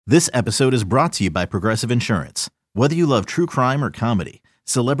This episode is brought to you by Progressive Insurance. Whether you love true crime or comedy,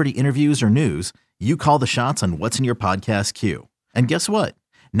 celebrity interviews or news, you call the shots on what's in your podcast queue. And guess what?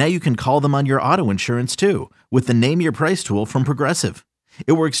 Now you can call them on your auto insurance too with the Name Your Price tool from Progressive.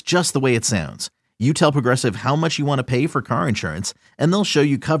 It works just the way it sounds. You tell Progressive how much you want to pay for car insurance, and they'll show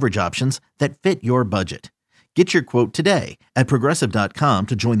you coverage options that fit your budget. Get your quote today at Progressive.com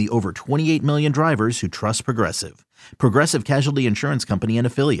to join the over 28 million drivers who trust Progressive. Progressive Casualty Insurance Company and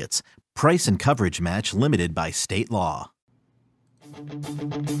Affiliates. Price and coverage match limited by state law.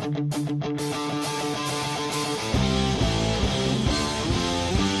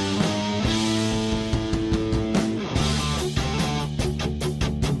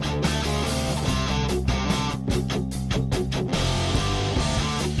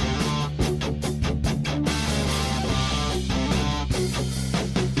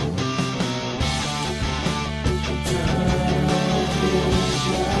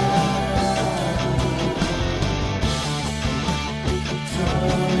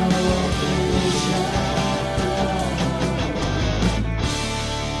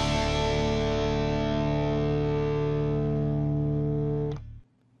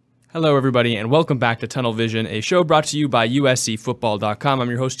 Hello, everybody, and welcome back to Tunnel Vision, a show brought to you by USCFootball.com. I'm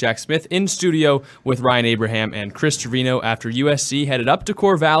your host, Jack Smith, in studio with Ryan Abraham and Chris Trevino after USC headed up to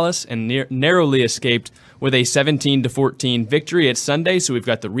Corvallis and narrowly escaped with a 17-14 victory. It's Sunday, so we've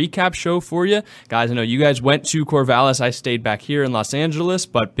got the recap show for you. Guys, I know you guys went to Corvallis. I stayed back here in Los Angeles,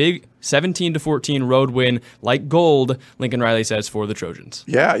 but big 17-14 road win, like gold, Lincoln Riley says, for the Trojans.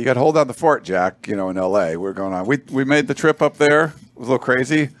 Yeah, you got to hold down the fort, Jack, in L.A. We're going on. We made the trip up there. It was a little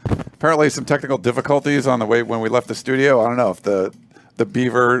crazy. Apparently some technical difficulties on the way when we left the studio. I don't know if the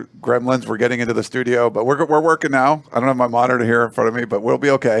Beaver gremlins were getting into the studio, but we're working now. I don't have my monitor here in front of me, but we'll be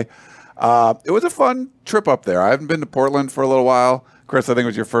okay. It was a fun trip up there. I haven't been to Portland for a little while. Chris, I think it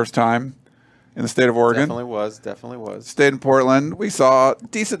was your first time in the state of Oregon. Definitely was. Stayed in Portland. We saw a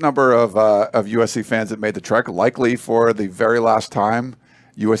decent number of USC fans that made the trek, likely for the very last time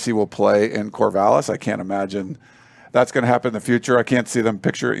USC will play in Corvallis. I can't imagine that's going to happen in the future. I can't see them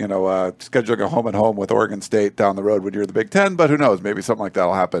scheduling a home-and-home with Oregon State down the road when you're in the Big Ten, but who knows? Maybe something like that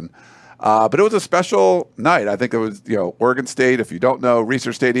will happen. But it was a special night. I think it was, Oregon State, if you don't know,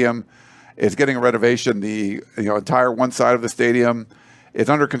 Reser Stadium is getting a renovation. The entire one side of the stadium is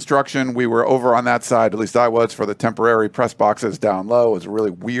under construction. We were over on that side, at least I was, for the temporary press boxes down low. It was a really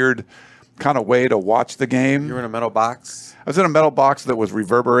weird kind of way to watch the game. You were in a metal box? I was in a metal box that was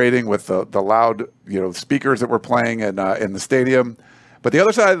reverberating with the loud, speakers that were playing in the stadium. But the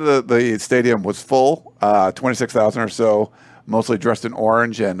other side of the stadium was full, 26,000 or so, mostly dressed in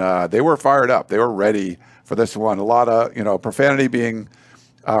orange, and they were fired up. They were ready for this one. A lot of profanity being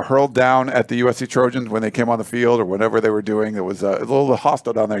hurled down at the USC Trojans when they came on the field or whatever they were doing. It was a little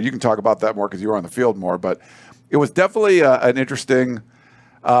hostile down there. You can talk about that more because you were on the field more, but it was definitely an interesting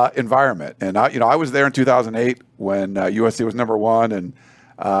environment. And I was there in 2008 when USC was number one, and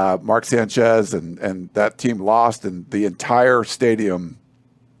Mark Sanchez and that team lost, and the entire stadium.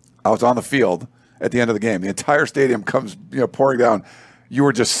 I was on the field at the end of the game. The entire stadium comes pouring down. You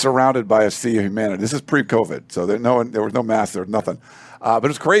were just surrounded by a sea of humanity. This is pre-COVID, so there was no mask, there was nothing. But it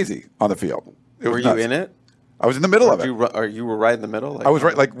was crazy on the field. Were you in it? I was in the middle of it. You were right in the middle? I was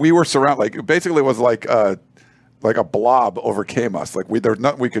right. Like we were surrounded. Like basically, it was like a blob overcame us. Like there's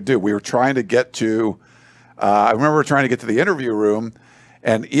nothing we could do. We were trying to get to. I remember trying to get to the interview room,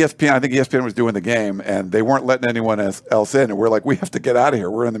 and ESPN. I think ESPN was doing the game, and they weren't letting anyone else in. And we're like, we have to get out of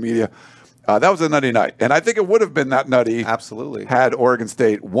here. We're in the media. That was a nutty night, and I think it would have been that nutty. Absolutely. Had Oregon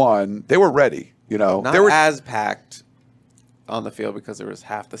State won, they were ready. Not they were as packed on the field because there was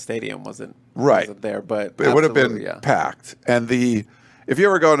half the stadium wasn't there, but it would have been packed. And if you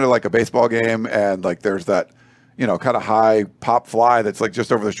ever go into like a baseball game and like there's that kind of high pop fly that's like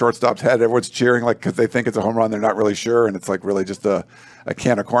just over the shortstop's head, everyone's cheering like because they think it's a home run, they're not really sure, and it's like really just a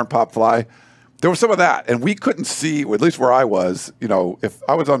can of corn pop fly. There was some of that, and we couldn't see, at least where I was, if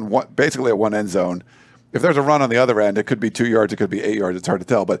I was on basically at one end zone, if there's a run on the other end, it could be 2 yards, it could be 8 yards. It's hard to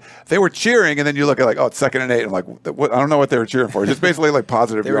tell. But they were cheering, and then you look at it's 2nd and 8. I'm like, I don't know what they were cheering for. It's just basically like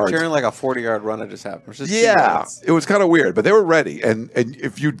positive yards. They were cheering like a 40-yard run that just happened. It was kind of weird, but they were ready. And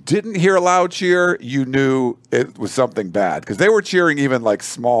if you didn't hear a loud cheer, you knew it was something bad because they were cheering even like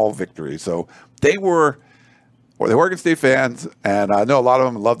small victories. So they were the Oregon State fans, and I know a lot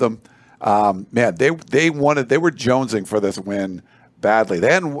of them loved them. Man, they were jonesing for this win badly.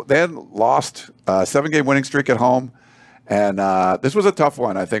 They hadn't lost a 7-game winning streak at home, and this was a tough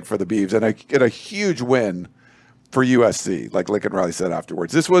one, I think, for the Beavs, and a huge win for USC, like Lincoln Riley said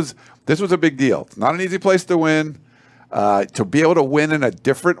afterwards. This was a big deal. It's not an easy place to win. To be able to win in a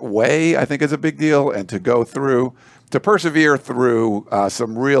different way, I think, is a big deal, and to persevere through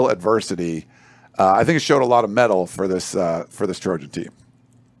some real adversity. I think it showed a lot of mettle for this Trojan team.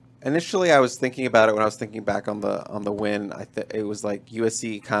 Initially, I was thinking about it when I was thinking back on the win. It was like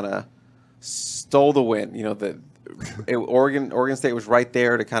USC kind of stole the win. Oregon State was right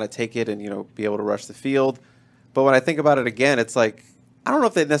there to kind of take it and be able to rush the field. But when I think about it again, it's like I don't know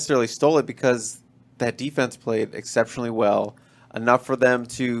if they necessarily stole it because that defense played exceptionally well, enough for them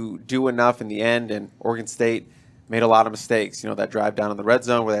to do enough in the end. And Oregon State made a lot of mistakes. That drive down in the red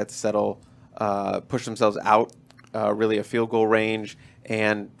zone where they had to settle, push themselves out really a field goal range,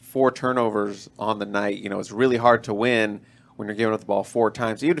 and 4 turnovers on the night. It's really hard to win when you're giving up the ball 4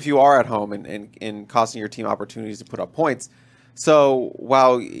 times, even if you are at home and costing your team opportunities to put up points. So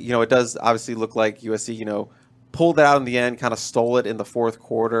while, it does obviously look like USC, pulled it out in the end, kind of stole it in the fourth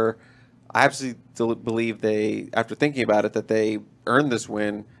quarter, I absolutely believe after thinking about it, that they earned this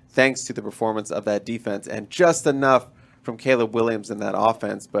win thanks to the performance of that defense and just enough from Caleb Williams in that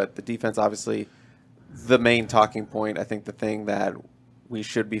offense. But the defense, obviously, the main talking point, I think the thing that we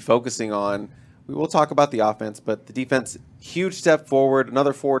should be focusing on. We will talk about the offense, but the defense, huge step forward,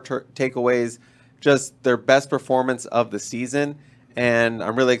 another 4 takeaways, just their best performance of the season. And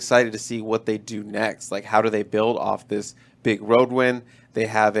I'm really excited to see what they do next. Like, how do they build off this big road win? They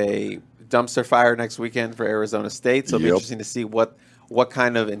have a dumpster fire next weekend for Arizona State, so it'll be interesting to see what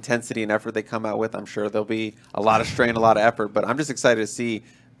kind of intensity and effort they come out with. I'm sure there'll be a lot of strain, a lot of effort, but I'm just excited to see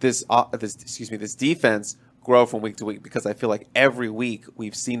this defense grow from week to week, because I feel like every week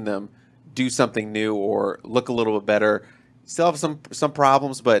we've seen them do something new or look a little bit better. Still have some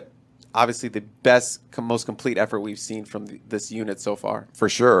problems, but obviously the best, most complete effort we've seen from this unit so far. For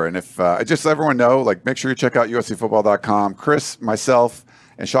sure. And if just so everyone know, make sure you check out USCFootball.com. Chris, myself,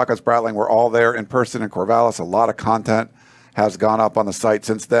 and Shaka Spratling were all there in person in Corvallis. A lot of content has gone up on the site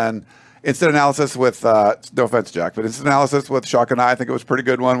since then. Instant analysis with, no offense, Jack, but instant analysis with Shaka and I think it was a pretty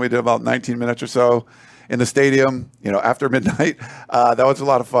good one. We did about 19 minutes or so in the stadium, after midnight. That was a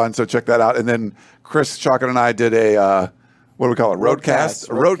lot of fun, so check that out. And then Chris, Shaka, and I did a, what do we call it, roadcast?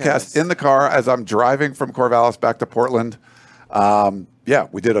 A roadcast in the car as I'm driving from Corvallis back to Portland.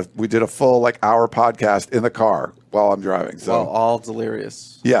 We did a full hour podcast in the car while I'm driving. So all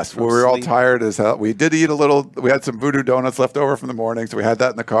delirious. Yes, we were all tired as hell. We did eat a little. We had some Voodoo donuts left over from the morning, so we had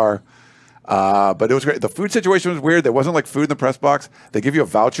that in the car. But it was great. The food situation was weird. There wasn't food in the press box. They give you a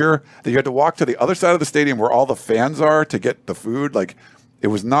voucher that you had to walk to the other side of the stadium where all the fans are to get the food. It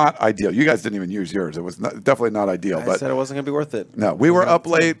was not ideal. You guys didn't even use yours. It was definitely not ideal. I said it wasn't going to be worth it. No, we were up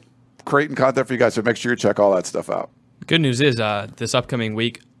late creating content for you guys, so make sure you check all that stuff out. Good news is this upcoming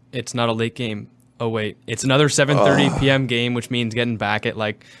week, it's not a late game. Oh, wait. It's another 7:30 p.m. game, which means getting back at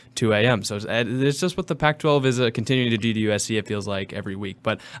 2 a.m. So it's just what the Pac-12 is continuing to do to USC, it feels like, every week.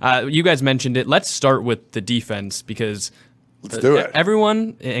 But you guys mentioned it. Let's start with the defense, because let's do it.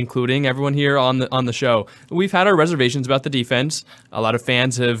 Everyone, including everyone here on the show, we've had our reservations about the defense. A lot of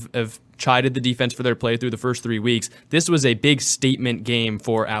fans have chided the defense for their play through the first 3 weeks. This was a big statement game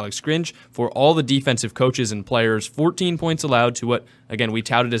for Alex Grinch, for all the defensive coaches and players. 14 points allowed to what, again, we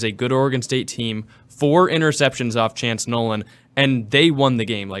touted as a good Oregon State team. 4 interceptions off Chance Nolan, and they won the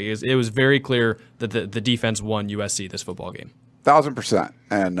game. It was very clear that the defense won USC this football game. 1,000%.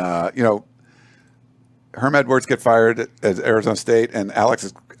 And Herm Edwards get fired at Arizona State, and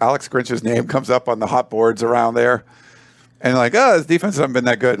Alex Grinch's name comes up on the hot boards around there. And his defense hasn't been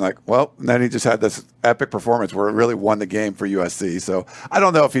that good. And and then he just had this epic performance where it really won the game for USC. So I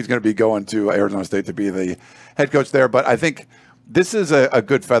don't know if he's going to be going to Arizona State to be the head coach there, but I think this is a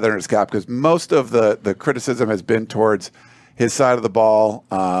good feather in his cap, because most of the criticism has been towards his side of the ball.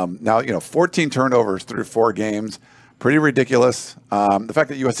 Now, 14 turnovers through 4 games. Pretty ridiculous. The fact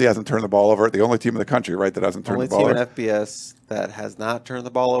that USC hasn't turned the ball over, the only team in the country, right, that hasn't turned the ball over. Only team in FBS that has not turned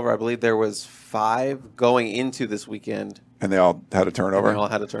the ball over. I believe there was 5 going into this weekend. And they all had a turnover?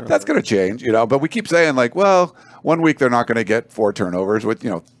 That's going to change, But we keep saying, 1 week they're not going to get 4 turnovers. With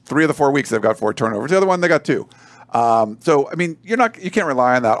 3 of the 4 weeks they've got 4 turnovers. The other one they got 2. So I mean, you can't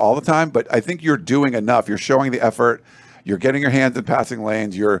rely on that all the time. But I think you're doing enough. You're showing the effort. You're getting your hands in passing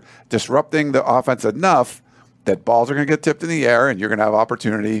lanes. You're disrupting the offense enough that balls are going to get tipped in the air, and you're going to have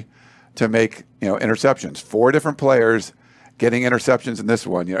opportunity to make interceptions. 4 different players getting interceptions in this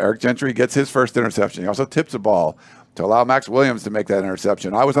one. Eric Gentry gets his first interception. He also tips a ball to allow Max Williams to make that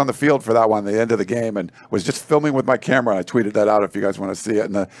interception. I was on the field for that one at the end of the game and was just filming with my camera, and I tweeted that out if you guys want to see it.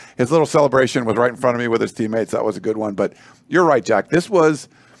 And his little celebration was right in front of me with his teammates. That was a good one. But you're right, Jack. This was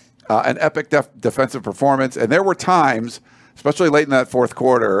an epic defensive performance, and there were times, especially late in that fourth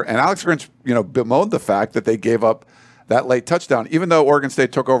quarter, and Alex Grinch, bemoaned the fact that they gave up that late touchdown, even though Oregon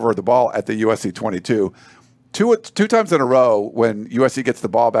State took over the ball at the USC 22. Two times in a row when USC gets the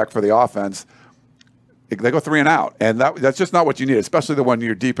ball back for the offense, they go 3 and out. And that's just not what you need, especially the one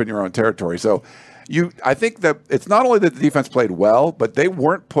you're deep in your own territory. So I think that it's not only that the defense played well, but they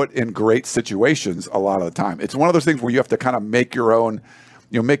weren't put in great situations a lot of the time. It's one of those things where you have to kind of make your own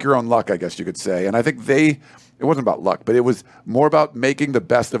luck, I guess you could say. And I think it wasn't about luck, but it was more about making the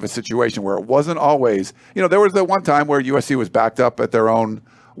best of a situation where it wasn't always, there was the one time where USC was backed up at their own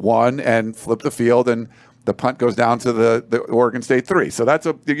 1 and flipped the field, and the punt goes down to the Oregon State 3.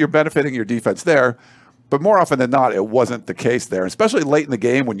 So you're benefiting your defense there. But more often than not, it wasn't the case there, especially late in the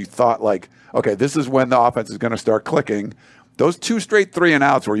game when you thought like, okay, this is when the offense is going to start clicking. Those 2 straight 3 and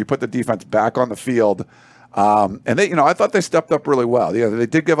outs where you put the defense back on the field, and they, I thought they stepped up really well. They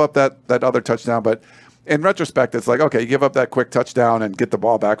did give up that other touchdown, but in retrospect, it's like, okay, you give up that quick touchdown and get the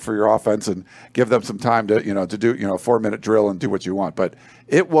ball back for your offense and give them some time to do a 4-minute drill and do what you want. But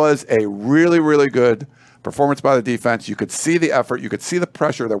it was a really, really good performance by the defense. You could see the effort. You could see the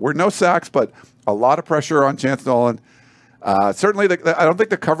pressure. There were no sacks, but a lot of pressure on Chance Nolan. Certainly, I don't think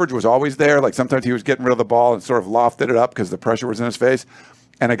the coverage was always there. Like sometimes he was getting rid of the ball and sort of lofted it up because the pressure was in his face.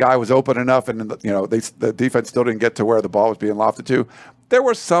 And a guy was open enough, and the defense still didn't get to where the ball was being lofted to. There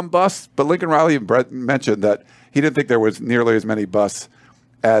were some busts, but Lincoln Riley and Brett mentioned that he didn't think there was nearly as many busts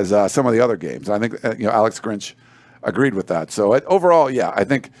as some of the other games. I think Alex Grinch agreed with that. So overall, yeah, I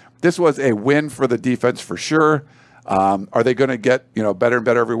think this was a win for the defense for sure. Are they going to get better and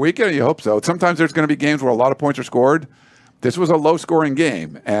better every weekend? You hope so. Sometimes there's going to be games where a lot of points are scored. This was a low-scoring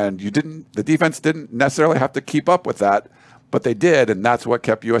game, and the defense didn't necessarily have to keep up with that, but they did, and that's what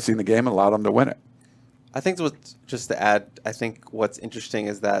kept USC in the game and allowed them to win it. I think just to add, I think what's interesting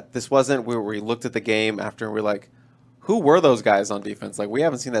is that this wasn't where we looked at the game after and we're like, who were those guys on defense? Like, we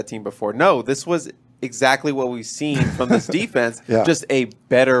haven't seen that team before. No, this was exactly what we've seen from this defense, yeah. Just a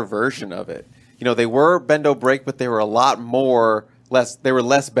better version of it. They were bend o' break, but they were a lot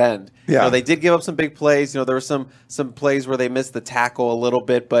less bend. Yeah. They did give up some big plays. There were some plays where they missed the tackle a little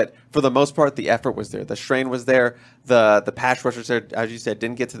bit, but for the most part, the effort was there. The strain was there. The pass rushers there, as you said,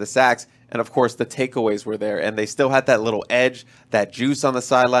 didn't get to the sacks. And, of course, the takeaways were there. And they still had that little edge, that juice on the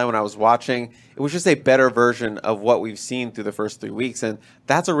sideline when I was watching. It was just a better version of what we've seen through the first 3 weeks. And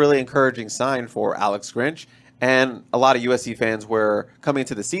that's a really encouraging sign for Alex Grinch and a lot of USC fans where coming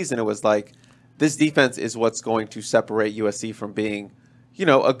into the season, it was like, this defense is what's going to separate USC from being,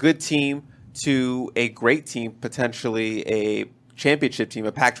 a good team to a great team, potentially a championship team,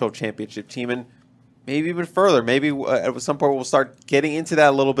 a Pac-12 championship team, and maybe even further. Maybe at some point we'll start getting into that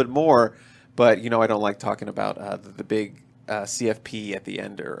a little bit more. But, I don't like talking about the big CFP at the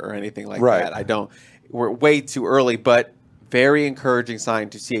end or anything like right. that. I don't. We're way too early, but very encouraging sign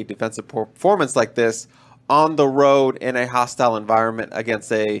to see a defensive performance like this on the road in a hostile environment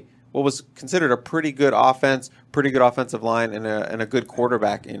against what was considered a pretty good offense, pretty good offensive line, and a good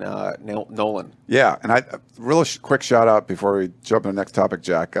quarterback in Nolan. Yeah, and real quick shout out before we jump to the next topic,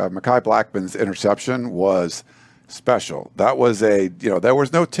 Jack. Mekhi Blackman's interception was special. That was there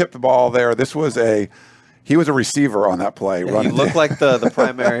was no tip ball there. He was a receiver on that play. Yeah, he looked like the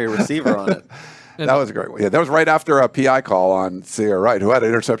primary receiver on it. That was a great one. Yeah, that was right after a PI call on Sierra Wright, who had an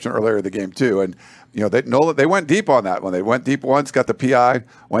interception earlier in the game too. And they went deep on that one. They went deep once, got the PI,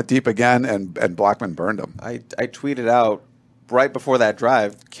 went deep again, and Blackman burned them. I tweeted out right before that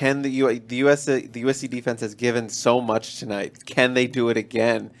drive, can the USC defense has given so much tonight. Can they do it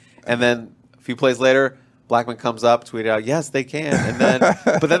again? And then a few plays later, Blackman comes up, tweeted out, yes, they can. And then,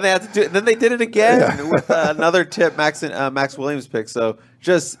 but then they had to do it. Then they did it again with another tip, Max Williams pick. So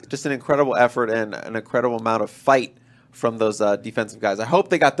just an incredible effort and an incredible amount of fight from those defensive guys. I hope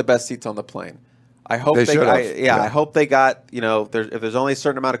they got the best seats on the plane. I hope I hope they got, if there's only a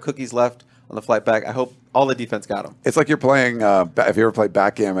certain amount of cookies left on the flight back, I hope all the defense got them. It's like you're playing, if you ever play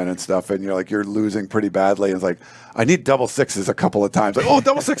backgammon and stuff, and you're losing pretty badly, and it's like, I need double sixes a couple of times. Like, oh,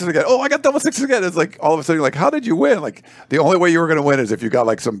 double sixes again. Oh, I got double sixes again. It's like all of a sudden you're like, how did you win? Like the only way you were going to win is if you got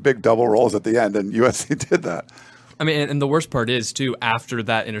like some big double rolls at the end, and USC did that. I mean, and the worst part is, too, after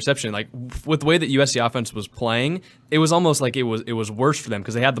that interception, like, with the way that USC offense was playing, it was almost like it was worse for them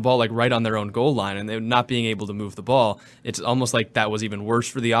because they had the ball, like, right on their own goal line, and they're not being able to move the ball. It's almost like that was even worse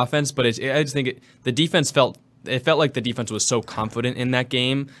for the offense, but I just think the defense felt like the defense was so confident in that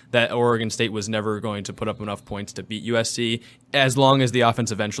game that Oregon State was never going to put up enough points to beat USC as long as the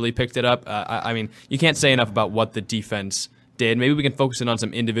offense eventually picked it up. I mean, you can't say enough about what the defense did. Maybe we can focus in on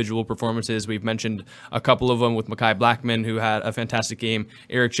some individual performances. We've mentioned a couple of them with Mekhi Blackmon, who had a fantastic game.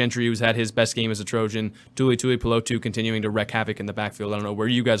 Eric Gentry, who's had his best game as a Trojan. Tuli Tuipulotu continuing to wreak havoc in the backfield. I don't know where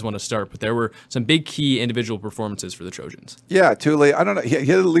you guys want to start, but there were some big key individual performances for the Trojans. Yeah, Tuli. I don't know. He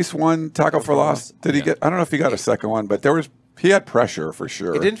had at least one tackle for loss. Did he get? I don't know if he got a second one, but he had pressure for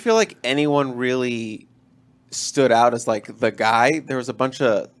sure. It didn't feel like anyone really stood out as like the guy. There was a bunch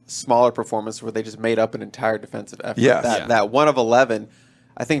of smaller performances where they just made up an entire defensive effort. Yes. That 1 of 11,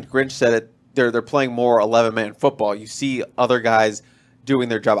 I think Grinch said it, they're playing more 11-man football. You see other guys doing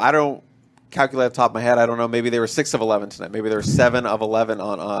their job. I don't calculate off the top of my head. I don't know. Maybe they were 6 of 11 tonight. Maybe they were 7 of 11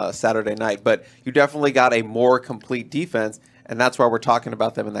 on Saturday night. But you definitely got a more complete defense, and that's why we're talking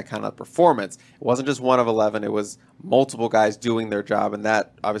about them in that kind of performance. It wasn't just 1 of 11. It was multiple guys doing their job, and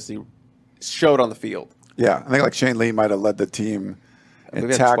that obviously showed on the field. Yeah, I think like Shane Lee might have led the team in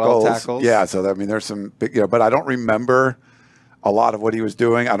We had 12 tackles. tackles. Yeah, so I mean, there's some big, but I don't remember a lot of what he was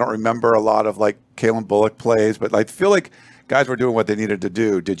doing. I don't remember a lot of like Kalen Bullock plays, but I feel like guys were doing what they needed to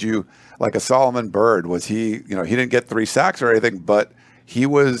do. Did you like a Solomon Byrd? Was he? He didn't get 3 sacks or anything, but he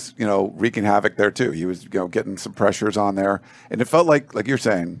was, wreaking havoc there too. He was, getting some pressures on there, and it felt like you're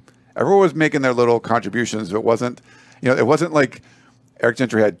saying, everyone was making their little contributions. It wasn't, it wasn't like Eric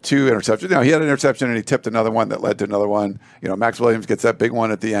Gentry had 2 interceptions. He had an interception and he tipped another one that led to another one. Max Williams gets that big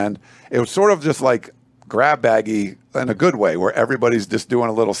one at the end. It was sort of just like grab baggy in a good way, where everybody's just doing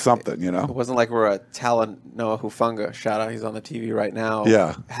a little something. It wasn't like we're a Talanoa Hufanga, shout out, he's on the TV right now.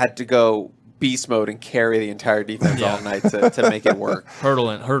 Yeah, had to go beast mode and carry the entire defense all night to make it work.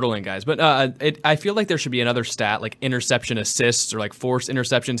 Hurdling guys. But I feel like there should be another stat, like interception assists or like forced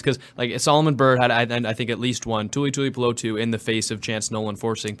interceptions, because like Solomon Byrd had, I think, at least one. Tuli Tuipulotu in the face of Chance Nolan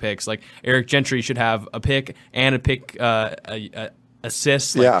forcing picks. Like Eric Gentry should have a pick and a pick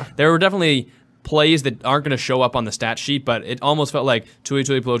assist. There were definitely plays that aren't going to show up on the stat sheet, but it almost felt like Tuli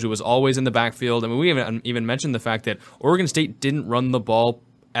Tuipulotu was always in the backfield. I mean, we haven't even mentioned the fact that Oregon State didn't run the ball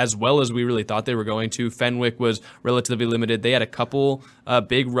as well as we really thought they were going to. Fenwick was relatively limited. They had a couple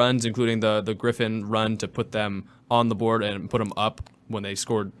big runs, including the Griffin run to put them on the board and put them up when they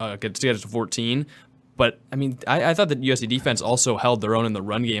scored, get to 14. But, I mean, I thought that USC defense also held their own in the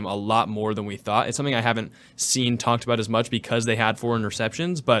run game a lot more than we thought. It's something I haven't seen talked about as much because they had 4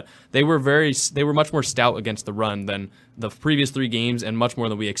 interceptions, but they were much more stout against the run than the previous 3 games, and much more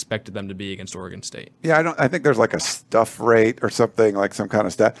than we expected them to be against Oregon State. Yeah, I think there's like a stuff rate or something, like some kind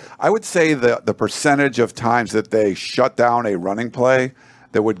of stat. I would say the percentage of times that they shut down a running play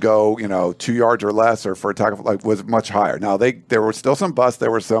that would go, 2 yards or less, or for a tackle, was much higher. Now there were still some busts.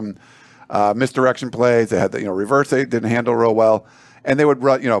 There were some misdirection plays. They had the reverse. They didn't handle real well, and they would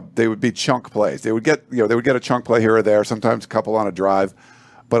run. They would be chunk plays. They would get a chunk play here or there. Sometimes a couple on a drive,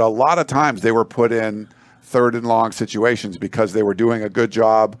 but a lot of times they were put in 3rd and long situations because they were doing a good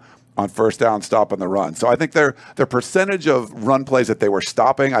job on first down, stopping the run. So I think their percentage of run plays that they were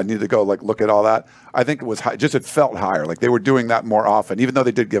stopping, I need to go look at all that. I think it was high, it felt higher. Like they were doing that more often, even though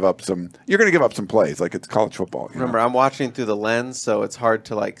they did give up some. You're going to give up some plays, like it's college football. Remember, I'm watching through the lens, so it's hard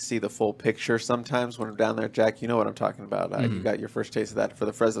to see the full picture sometimes when I'm down there. Jack, you know what I'm talking about. You got your first taste of that for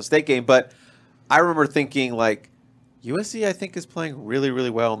the Fresno State game, but I remember thinking USC, I think, is playing really, really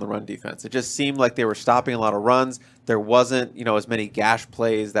well in the run defense. It just seemed like they were stopping a lot of runs. There wasn't, as many gash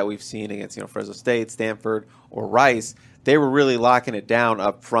plays that we've seen against, Fresno State, Stanford, or Rice. They were really locking it down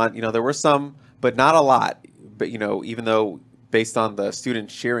up front. There were some, but not a lot. But, even though based on the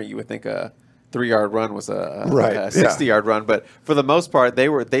students cheering, you would think a 3-yard run was a 60-yard run. But for the most part,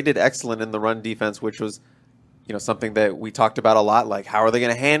 they did excellent in the run defense, which was, something that we talked about a lot. Like, how are they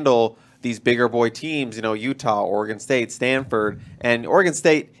going to handle these bigger boy teams, Utah, Oregon State, Stanford, and Oregon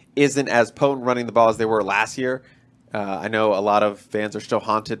State isn't as potent running the ball as they were last year. I know a lot of fans are still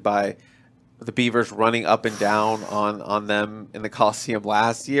haunted by the Beavers running up and down on them in the Coliseum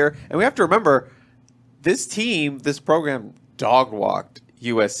last year. And we have to remember, this program dog-walked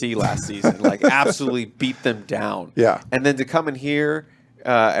USC last season, absolutely beat them down. Yeah. And then to come in here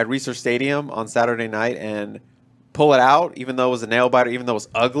at Research Stadium on Saturday night and pull it out, even though it was a nail-biter, even though it was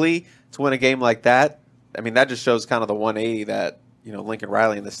ugly, to win a game like that, I mean, that just shows kind of the 180 that, Lincoln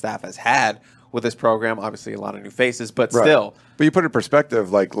Riley and the staff has had with this program. Obviously, a lot of new faces, but still. But you put it in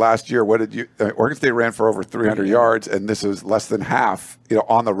perspective, last year, what did Oregon State ran for over 300 yards, and this is less than half,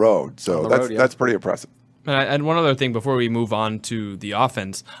 on the road. So that's pretty impressive. And one other thing before we move on to the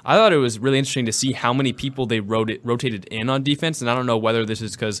offense, I thought it was really interesting to see how many people they rotated in on defense. And I don't know whether this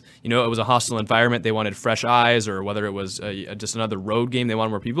is because, it was a hostile environment, they wanted fresh eyes, or whether it was just another road game, they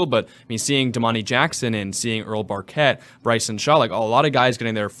wanted more people. But, seeing Damani Jackson and seeing Earl Barquette, Bryson Shaw, like a lot of guys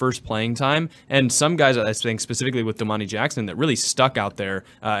getting their first playing time. And some guys, I think specifically with Damani Jackson, that really stuck out there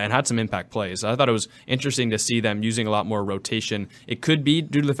and had some impact plays. So I thought it was interesting to see them using a lot more rotation. It could be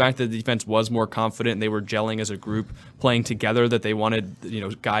due to the fact that the defense was more confident and they were gelling as a group, playing together, that they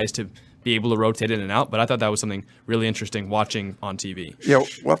wanted guys to be able to rotate in and out. But I thought that was something really interesting watching on TV. Yeah,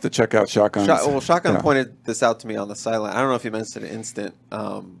 we'll have to check out Shotgun. Shotgun pointed this out to me on the sideline. I don't know if you mentioned it instant,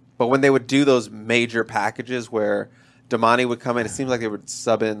 but when they would do those major packages where Damani would come in, it seems like they would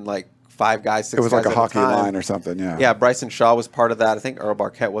sub in like 5 guys, 6 guys. It was like a hockey time. line or something, yeah. Yeah, Bryson Shaw was part of that. I think Earl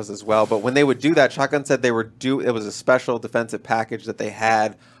Barquette was as well. But when they would do that, Shotgun said it was a special defensive package that they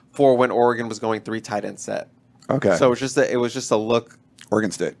had for when Oregon was going 3 tight end set. Okay. So it was just a look.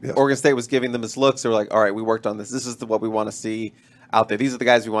 Oregon State. Yes. Oregon State was giving them his looks. They were like, all right, we worked on this. This is what we want to see out there. These are the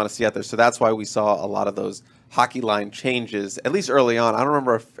guys we want to see out there. So that's why we saw a lot of those hockey line changes, at least early on. I don't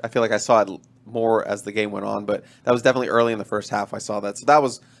remember I feel like I saw it more as the game went on, but that was definitely early in the first half I saw that. So that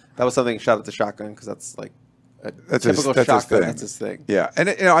was something, shout out to Shotgun, because that's like typical Shotgun. That's his thing. Yeah. And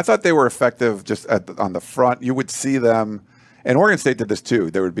I thought they were effective just on the front. You would see them, and Oregon State did this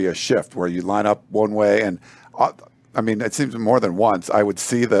too. There would be a shift where you line up one way, and it seems more than once I would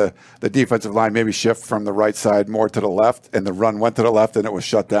see the defensive line maybe shift from the right side more to the left, and the run went to the left, and it was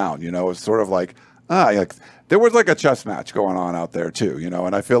shut down. It was sort of like there was like a chess match going on out there too.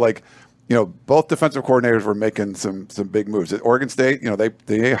 And I feel like both defensive coordinators were making some big moves. At Oregon State,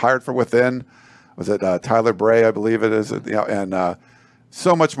 they hired from within. Was it Tyler Bray, I believe it is, and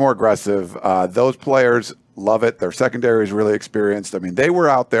so much more aggressive. Those players love it. Their secondary is really experienced. They were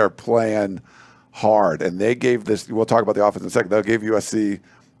out there playing hard, and they gave this. We'll talk about the offense in a second. They gave USC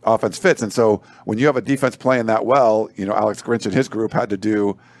offense fits, and so when you have a defense playing that well, Alex Grinch and his group had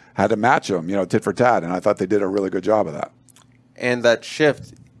to match them, tit for tat, and I thought they did a really good job of that. And those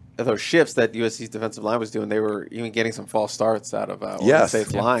shifts that USC's defensive line was doing, they were even getting some false starts out of Oregon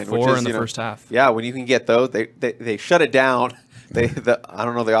State's line. 4 in the first half. Yeah, when you can get those, they shut it down. I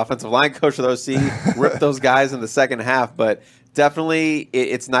don't know, the offensive line coach of the OC ripped those guys in the second half, but definitely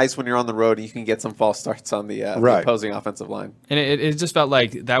it's nice when you're on the road and you can get some false starts on the opposing offensive line. And it just felt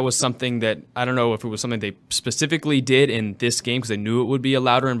like that was something that, I don't know if it was something they specifically did in this game because they knew it would be a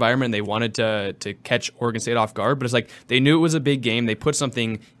louder environment and they wanted to catch Oregon State off guard, but it's like they knew it was a big game. They put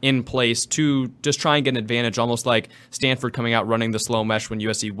something in place to just try and get an advantage, almost like Stanford coming out running the slow mesh when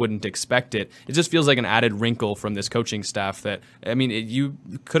USC wouldn't expect it. It just feels like an added wrinkle from this coaching staff that, you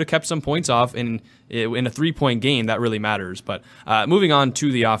could have kept some points off in a 3-point game. That really matters. But moving on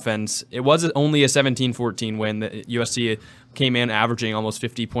to the offense, it was only a 17-14 win. That USC came in averaging almost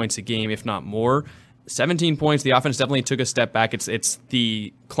 50 points a game, if not more. 17 points. The offense definitely took a step back. It's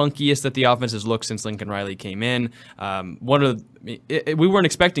the clunkiest that the offense has looked since Lincoln Riley came in. We weren't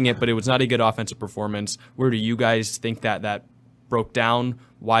expecting it, but it was not a good offensive performance. Where do you guys think that broke down?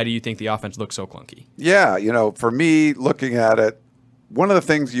 Why do you think the offense looked so clunky? Yeah, for me, looking at it, one of the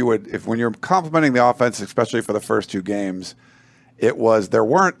things when you're complimenting the offense, especially for the first 2 games, there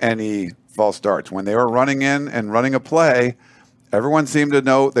weren't any false starts. When they were running in and running a play, everyone seemed to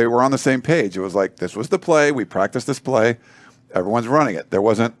know they were on the same page. It was like, this was the play. We practiced this play. Everyone's running it. There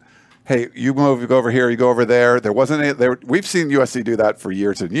wasn't, hey, you move, you go over here, you go over there. There wasn't we've seen USC do that for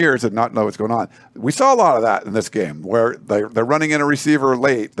years and years and not know what's going on. We saw a lot of that in this game where they're running in a receiver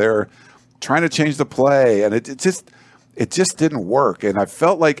late. They're trying to change the play, and it just didn't work. And I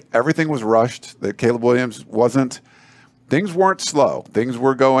felt like everything was rushed, that Caleb Williams things weren't slow. Things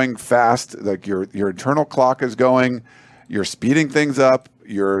were going fast. Like your internal clock is going, you're speeding things up,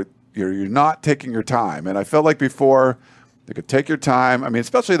 you're not taking your time. And I felt like before they could take your time.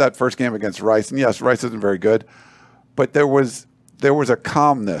 Especially that first game against Rice. And yes, Rice isn't very good, but there was a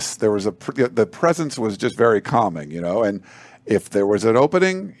calmness. The presence was just very calming, and if there was an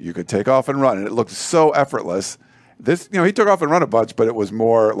opening, you could take off and run. And it looked so effortless. This, he took off and run a bunch, but it was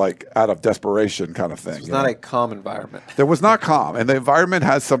more like out of desperation kind of thing. It's not a calm environment. There was not calm, and the environment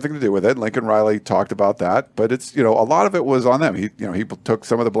has something to do with it. Lincoln Riley talked about that, but it's a lot of it was on them. He took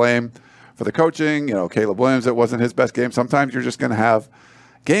some of the blame for the coaching. Caleb Williams, it wasn't his best game. Sometimes you're just going to have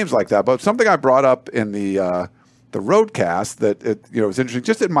games like that. But something I brought up in the roadcast that it was interesting,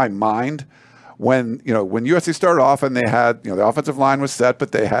 just in my mind. When USC started off and they had the offensive line was set,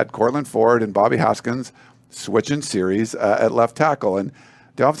 but they had Cortland Ford and Bobby Haskins switching series at left tackle, and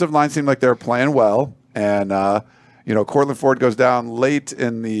the offensive line seemed like they were playing well, and Cortland Ford goes down late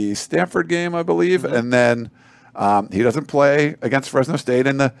in the Stanford game, I believe, and then he doesn't play against Fresno State.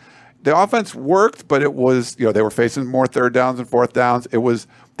 And the offense worked, but it was, they were facing more third downs and fourth downs.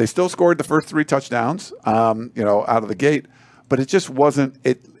 They still scored the first 3 touchdowns, out of the gate, but it just wasn't.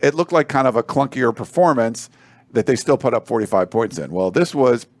 It looked like kind of a clunkier performance that they still put up 45 points in. Well, this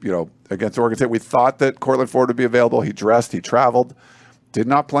was, against Oregon State. We thought that Cortland Ford would be available. He dressed, he traveled, did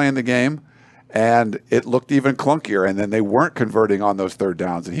not play in the game, and it looked even clunkier. And then they weren't converting on those third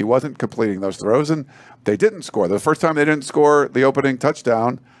downs, and he wasn't completing those throws, and they didn't score. The first time they didn't score the opening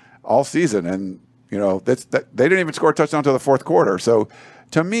touchdown all season, and they didn't even score a touchdown until the fourth quarter. So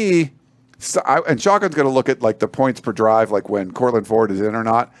to me, and Shotgun's going to look at like the points per drive, like when Cortland Ford is in or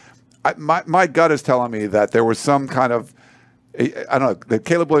not. My gut is telling me that there was some kind of, I don't know, that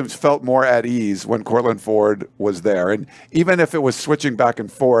Caleb Williams felt more at ease when Cortland Ford was there. And even if it was switching back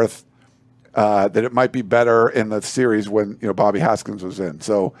and forth, that it might be better in the series when, Bobby Haskins was in.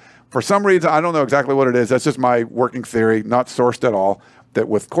 So for some reason, I don't know exactly what it is. That's just my working theory, not sourced at all, that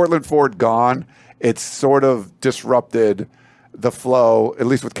with Cortland Ford gone, it's sort of disrupted the flow, at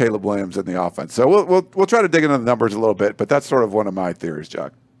least with Caleb Williams in the offense. So we'll try to dig into the numbers a little bit, but that's sort of one of my theories,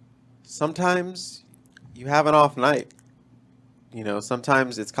 Jack. Sometimes you have an off night.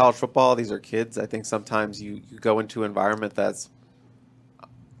 Sometimes it's college football. These are kids. I think sometimes you go into an environment that's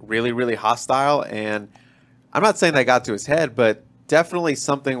really, really hostile. And I'm not saying that got to his head, but definitely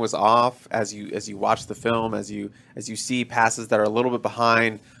something was off as you watch the film, as you see passes that are a little bit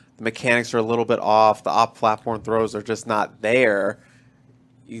behind. The mechanics are a little bit off. The off-platform throws are just not there.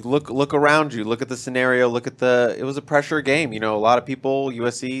 You look around you, look at the scenario, it was a pressure game. A lot of people,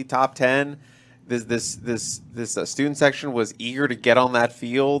 USC top 10, this student section was eager to get on that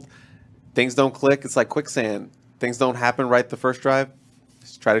field. Things don't click. It's like quicksand. Things don't happen right the first drive.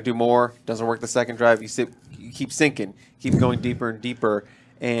 Just try to do more. Doesn't work the second drive. You keep sinking, keep going deeper and deeper.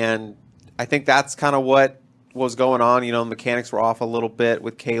 And I think that's kind of what was going on. Mechanics were off a little bit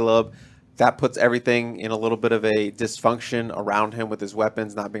with Caleb. That puts everything in a little bit of a dysfunction around him with his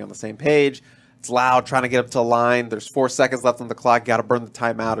weapons not being on the same page. It's loud, trying to get up to a line. There's 4 seconds left on the clock. Got to burn the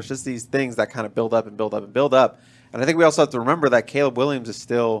timeout. It's just these things that kind of build up and build up and build up. And I think we also have to remember that Caleb Williams is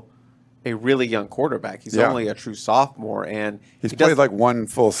still a really young quarterback. He's only a true sophomore. And he's played like one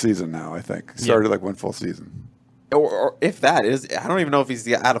full season now, I think. Started like one full season. Or if that is, I don't even know if he's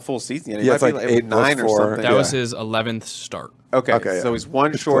at a full season yet. He might be like 9 or something. That was his 11th start. Okay, so he's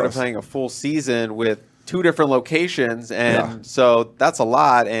one short of playing a full season with 2 different locations, and so that's a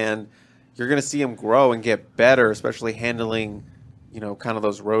lot. And you're going to see him grow and get better, especially handling, kind of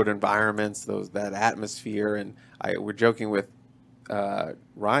those road environments, that atmosphere. And we're joking with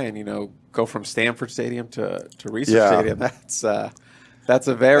Ryan, go from Stanford Stadium to Research Stadium. That's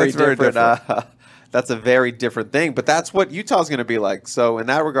a very different. That's a very different thing, but that's what Utah's going to be like. So in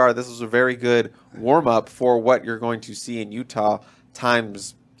that regard, this was a very good warm-up for what you're going to see in Utah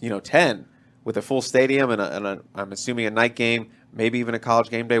times 10 with a full stadium and I'm assuming a night game, maybe even a college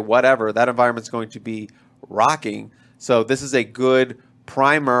game day, whatever. That environment's going to be rocking. So this is a good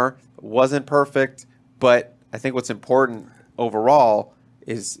primer. Wasn't perfect, but I think what's important overall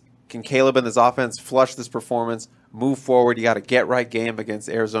is, can Caleb and this offense flush this performance, move forward? You got a get-right game against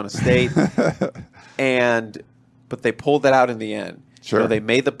Arizona State. But they pulled that out in the end. Sure. They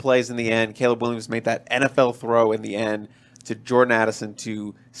made the plays in the end. Caleb Williams made that NFL throw in the end to Jordan Addison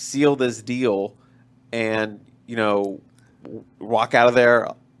to seal this deal and, walk out of there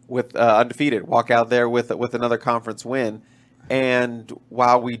with undefeated, walk out there with another conference win. And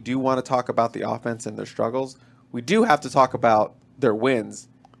while we do want to talk about the offense and their struggles, we do have to talk about their wins,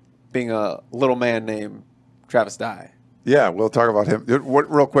 being a little man named Travis Dye. Yeah, we'll talk about him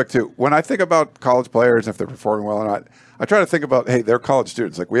real quick too. When I think about college players, if they're performing well or not, I try to think about, hey, they're college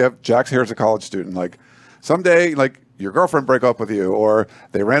students. Like we have Jax here's a college student. Like someday, like your girlfriend break up with you, or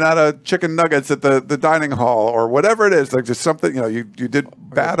they ran out of chicken nuggets at the dining hall, or whatever it is. Like just something, you did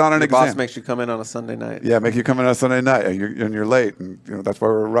bad on an exam. Boss makes you come in on a Sunday night. Yeah, make you come in on a Sunday night, and you're late, and that's why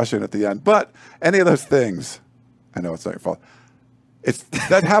we're rushing at the end. But any of those things, I know it's not your fault.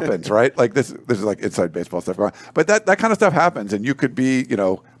 That happens, right? Like this is like inside baseball stuff going on. But that kind of stuff happens, and you could be,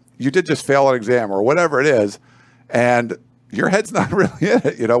 you did just fail an exam or whatever it is, and your head's not really in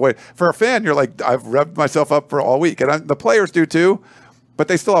it. Wait, for a fan, you're like, I've revved myself up for all week, and the players do too, but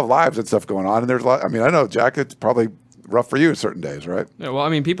they still have lives and stuff going on. And there's a lot. I mean, I know Jack, it's probably rough for you certain days, right? Yeah, well, I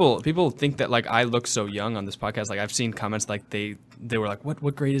mean, people think that like I look so young on this podcast. Like I've seen comments like they were like,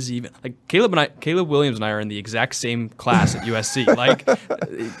 what grade is he even? Like Caleb Williams and I are in the exact same class at USC. Like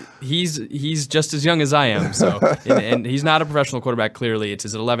he's just as young as I am. So and he's not a professional quarterback. Clearly, it's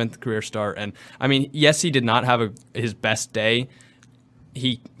his 11th career start. And I mean, yes, he did not have his best day.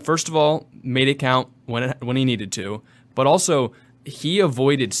 He first of all made it count when he needed to, but also he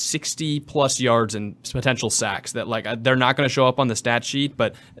avoided 60-plus yards and potential sacks that, like, they're not going to show up on the stat sheet,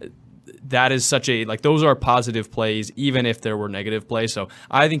 but that is such a, like, those are positive plays, even if there were negative plays. So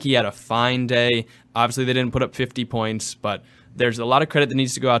I think he had a fine day. Obviously, they didn't put up 50 points, but there's a lot of credit that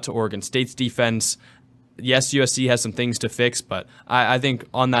needs to go out to Oregon State's defense. Yes, USC has some things to fix, but I think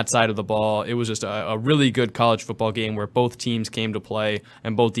on that side of the ball, it was just a really good college football game where both teams came to play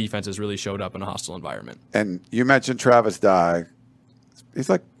and both defenses really showed up in a hostile environment. And you mentioned Travis Dye. He's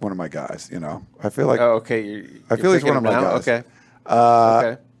like one of my guys, you know. I feel like I feel he's one of my guys. Okay.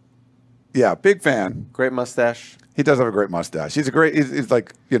 Okay. Yeah, big fan. Great mustache. He does have a great mustache. He's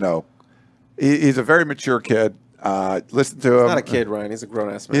like, you know, he's a very mature kid. Listen to him. He's not a kid, Ryan. He's a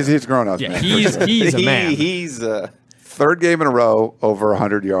grown-ass man. He's a grown-ass Yeah, man. he's a man. He's third game in a row over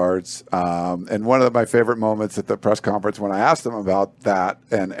 100 yards. And one of my favorite moments at the press conference when I asked him about that,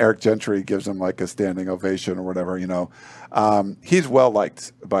 and Eric Gentry gives him like a standing ovation or whatever, you know, he's well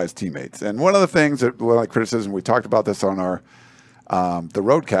liked by his teammates. And one of the things that, like criticism, we talked about this on our the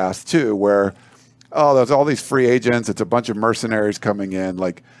Roadcast too, where there's all these free agents. It's a bunch of mercenaries coming in.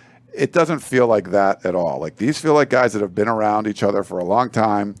 Like, it doesn't feel like that at all. Like, these feel like guys that have been around each other for a long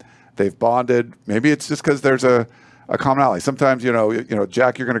time. They've bonded. Maybe it's just because there's a commonality. Sometimes, you know,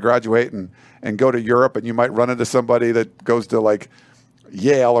 Jack, you're going to graduate and go to Europe, and you might run into somebody that goes to like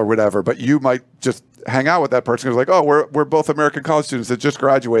Yale or whatever, but you might just hang out with that person who's like, oh, we're both American college students that just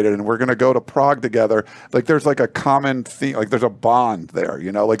graduated, and we're going to go to Prague together. Like, there's like a common theme, like there's a bond there,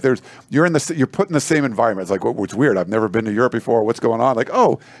 you know, like you're put in the same environment. It's like, what's weird? I've never been to Europe before. What's going on? Like,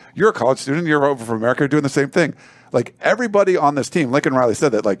 oh, you're a college student. You're over from America. You're doing the same thing. Like, everybody on this team, Lincoln Riley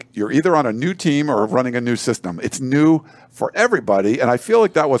said that, like, you're either on a new team or running a new system. It's new for everybody. And I feel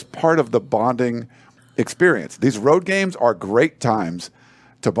like that was part of the bonding experience. These road games are great times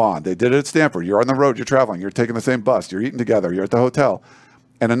to bond. They did it at Stanford. You're on the road, you're traveling, you're taking the same bus, you're eating together, you're at the hotel.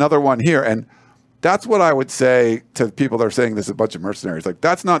 And another one here. And that's what I would say to people that are saying this is a bunch of mercenaries. Like,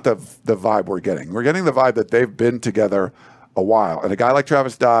 that's not the vibe we're getting. We're getting the vibe that they've been together a while. And a guy like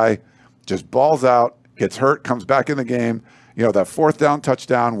Travis Dye just balls out, gets hurt, comes back in the game. You know, that fourth down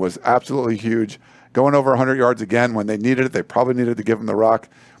touchdown was absolutely huge. Going over 100 yards again when they needed it. They probably needed to give him the rock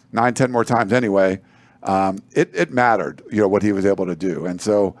 9-10 more times anyway. It mattered, you know, what he was able to do. And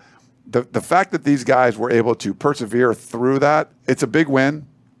so the fact that these guys were able to persevere through that, it's a big win.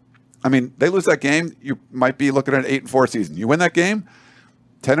 I mean, they lose that game, you might be looking at an 8-4 season. You win that game,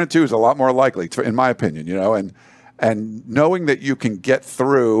 10-2 is a lot more likely, in my opinion, you know, and knowing that you can get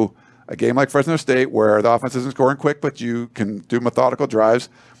through a game like Fresno State where the offense isn't scoring quick, but you can do methodical drives,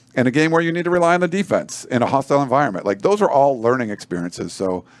 and a game where you need to rely on the defense in a hostile environment. Like, those are all learning experiences.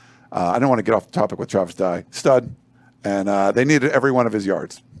 So I don't want to get off the topic with Travis Dye. Stud. And they needed every one of his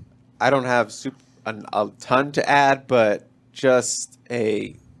yards. I don't have a ton to add, but just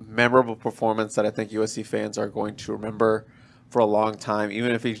a memorable performance that I think USC fans are going to remember for a long time,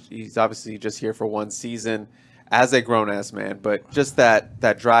 even if he's obviously just here for one season as a grown-ass man. But just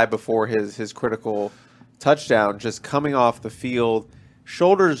that drive before his critical touchdown, just coming off the field,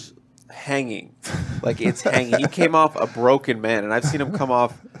 shoulders hanging, like it's hanging. He came off a broken man, and I've seen him come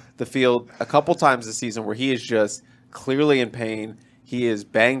off the field a couple times this season where he is just clearly in pain. He is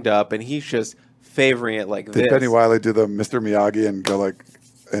banged up, and he's just favoring it like this. Did Penny Wiley do the Mr. Miyagi and go like,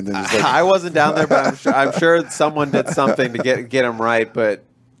 and then just like I wasn't down there, but I'm sure someone did something to get him right. But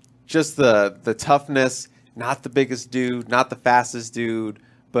just the toughness, not the biggest dude, not the fastest dude,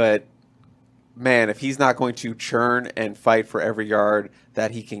 but man, if he's not going to churn and fight for every yard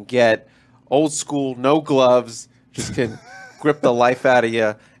that he can get, old school, no gloves, just can grip the life out of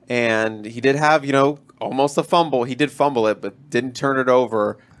you. And he did have, you know, almost a fumble. He did fumble it, but didn't turn it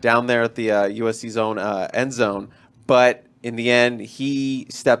over down there at the USC's own end zone. But in the end, he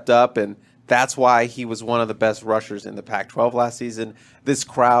stepped up, and that's why he was one of the best rushers in the Pac-12 last season. This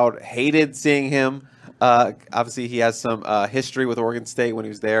crowd hated seeing him. Obviously, he has some history with Oregon State when he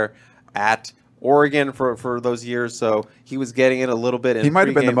was there at Oregon for those years, so he was getting it a little bit. He might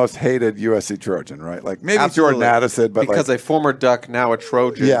have been the most hated USC Trojan, right? Like maybe Absolutely. Jordan Addison, but because like, a former Duck, now a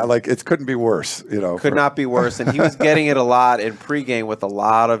Trojan. Yeah, like it couldn't be worse, you know. Could not be worse, and he was getting it a lot in pregame with a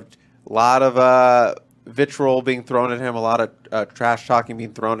lot of vitriol being thrown at him, a lot of trash talking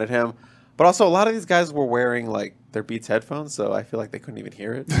being thrown at him, but also a lot of these guys were wearing like their Beats headphones, so I feel like they couldn't even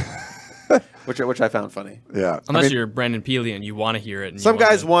hear it, which I found funny. Yeah. Unless you're Brandon Peely and you want to hear it. And Some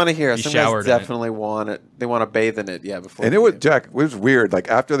guys want to hear it. Some showered guys in it. definitely want it. They want to bathe in it. Yeah, before. And the it was game. Jack. It was weird. Like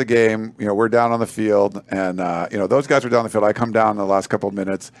after the game, we're down on the field, and those guys were down on the field. I come down in the last couple of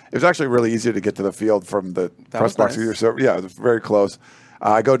minutes. It was actually really easy to get to the field from the press box nice. either. So yeah, it was very close.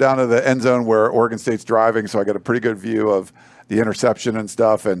 I go down to the end zone where Oregon State's driving, so I get a pretty good view of the interception and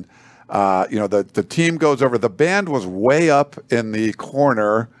stuff. And the team goes over. The band was way up in the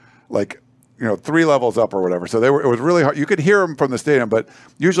corner, like 3 levels up or whatever. So it was really hard. You could hear them from the stadium, but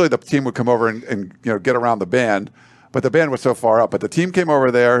usually the team would come over and get around the band. But the band was so far up. But the team came over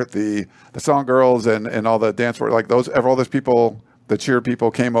there. The song girls and all the dance all those people, the cheer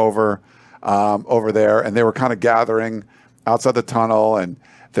people came over there, and they were kind of gathering outside the tunnel. And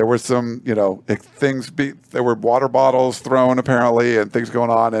there were some there were water bottles thrown apparently and things going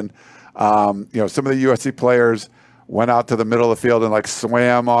on. And some of the USC players went out to the middle of the field and like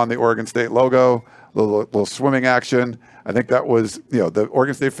swam on the Oregon State logo, little swimming action. I think that was, the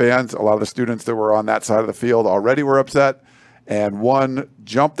Oregon State fans, a lot of the students that were on that side of the field already were upset. And one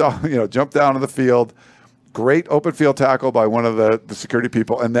jumped down to the field. Great open field tackle by one of the security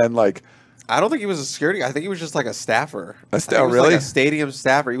people. And then I don't think he was a security guy. I think he was just like a staffer. Really? Like a stadium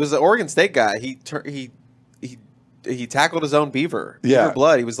staffer. He was an Oregon State guy. He tackled his own beaver. Yeah. Beaver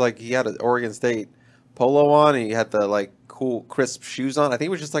blood. He had an Oregon State polo on. And he had the cool crisp shoes on. I think he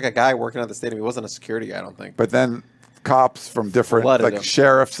was just like a guy working at the stadium. He wasn't a security guy, I don't think. But then cops from different Flooded him.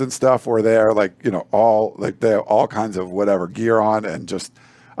 sheriffs and stuff were there, they have all kinds of whatever gear on, and just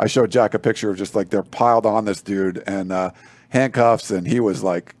I showed Jack a picture of just they're piled on this dude and handcuffs, and he was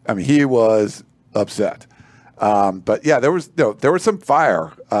he was upset. But yeah, there was some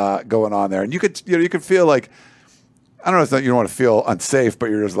fire going on there, and you could feel I don't know, it's not, you don't want to feel unsafe, but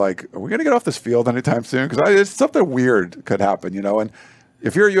you're just are we going to get off this field anytime soon? Because something weird could happen, and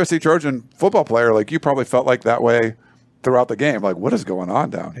if you're a USC Trojan football player, you probably felt that way throughout the game. What is going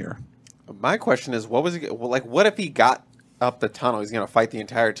on down here? My question is, what was he what if he got up the tunnel? He's going to fight the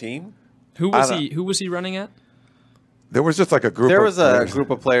entire team? Who was he running at? There was just a group. There was a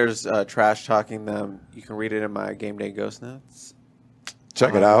group of players trash talking them. You can read it in my game day ghost notes.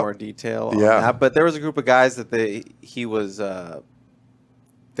 Check it out. More detail. On Yeah. that. But there was a group of guys that they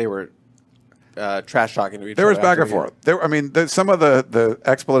were trash talking to each other. There was back and after forth. Some of the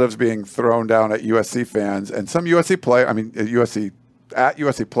expletives being thrown down at USC fans, and some USC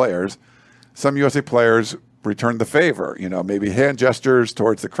players. Some USC players returned the favor. Maybe hand gestures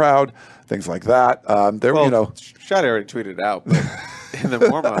towards the crowd, things like that. Shotty already tweeted it out. But in the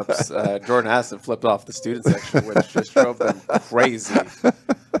warm-ups, Jordan Addison flipped off the student section, which just drove them crazy.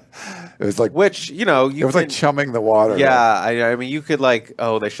 It was it was like chumming the water. Yeah, you could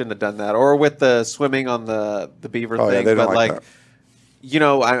they shouldn't have done that, or with the swimming on the beaver thing. Yeah, they don't but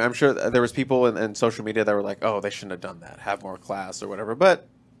that. I'm sure there was people in social media that were like, "Oh, they shouldn't have done that. Have more class or whatever." But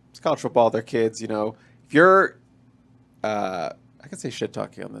it's college football; they're kids. If you're, I can say shit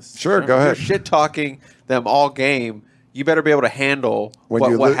talking on this. Sure, go ahead. If you're shit talking them all game, you better be able to handle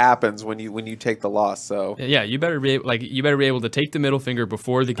what happens when you take the loss. So yeah, you better be able to take the middle finger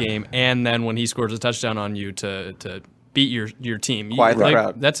before the game, and then when he scores a touchdown on you to beat your team. Quiet the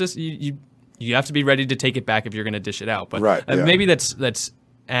crowd. That's just you have to be ready to take it back if you're going to dish it out. But maybe let's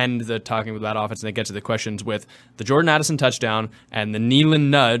end the talking about offense and then get to the questions with the Jordan Addison touchdown and the Neyland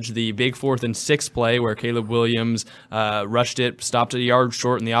nudge, the big 4th and 6 play where Caleb Williams rushed it, stopped a yard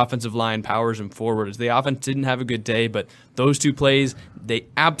short, and the offensive line powers him forward. The offense didn't have a good day, but those 2 plays, they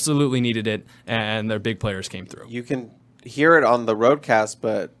absolutely needed it, and their big players came through. You can hear it on the roadcast,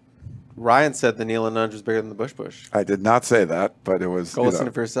 but Ryan said the Neyland nudge was bigger than the Bush. I did not say that, but it was. Go listen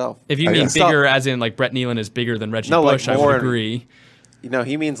to it for yourself. If you mean bigger as in Brett Neyland is bigger than Reggie Bush, I would agree.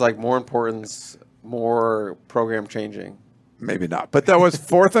 He means more importance, more program changing. Maybe not. But that was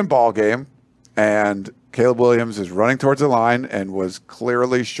 4th and ball game, and Caleb Williams is running towards the line and was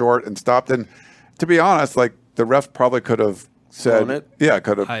clearly short and stopped. And to be honest, the ref probably could have said, blown it? Yeah,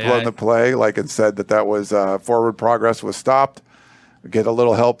 could have blown the play, and said that was forward progress was stopped. Get a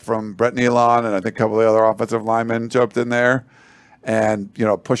little help from Brett Nealon, and I think a couple of the other offensive linemen jumped in there and,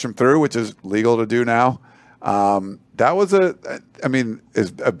 push him through, which is legal to do now. That was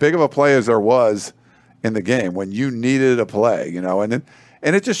as big of a play as there was in the game when you needed a play, and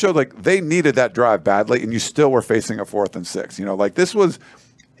it just showed they needed that drive badly, and you still were facing a 4th and 6.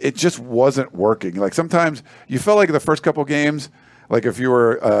 It just wasn't working. Sometimes you felt like the first couple games, if you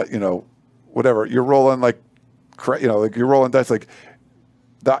were, whatever, you're rolling you're rolling dice,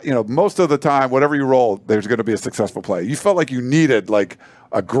 most of the time, whatever you roll, there's going to be a successful play. You felt like you needed like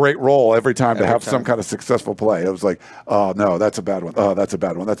a great roll every time to have some kind of successful play. It was like, oh no, that's a bad one. Oh, that's a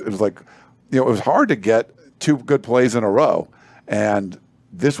bad one. It was like, it was hard to get 2 good plays in a row, and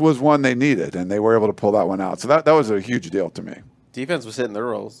this was one they needed, and they were able to pull that one out. So that was a huge deal to me. Defense was hitting their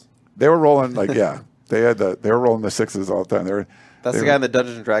rolls. They were rolling like they were rolling the 6s all the time. That's the guy in the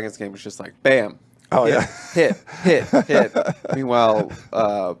Dungeons and Dragons game was just like bam. Oh hit, hit. Meanwhile,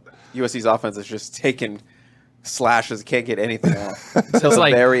 USC's offense is just taking slashes, can't get anything off until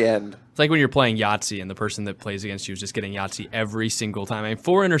the very end. It's like when you're playing Yahtzee and the person that plays against you is just getting Yahtzee every single time. I mean,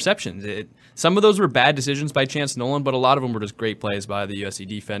 4 interceptions. Some of those were bad decisions by Chance Nolan, but a lot of them were just great plays by the USC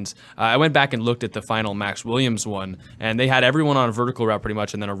defense. I went back and looked at the final Max Williams one, and they had everyone on a vertical route pretty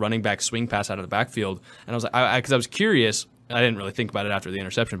much, and then a running back swing pass out of the backfield. And I was like, because I was curious. I didn't really think about it after the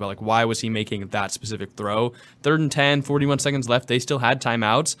interception, but like, why was he making that specific throw? 3rd and 10, 41 seconds left. They still had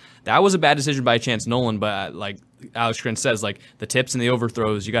timeouts. That was a bad decision by Chance Nolan, but like Alex Grin says, like the tips and the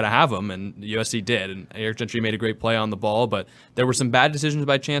overthrows, you got to have them, and USC did. And Eric Gentry made a great play on the ball, but there were some bad decisions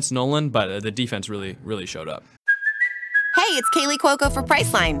by Chance Nolan, but the defense really, really showed up. Hey, it's Kaylee Cuoco for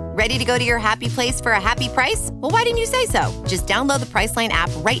Priceline. Ready to go to your happy place for a happy price? Well, why didn't you say so? Just download the Priceline app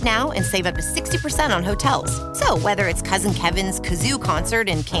right now and save up to 60% on hotels. So whether it's Cousin Kevin's Kazoo Concert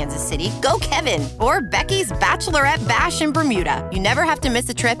in Kansas City, go Kevin, or Becky's Bachelorette Bash in Bermuda, you never have to miss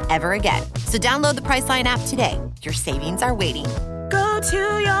a trip ever again. So download the Priceline app today. Your savings are waiting. Go to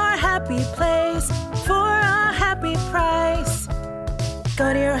your happy place for a happy price.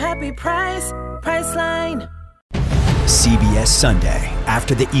 Go to your happy price, Priceline. CBS Sunday,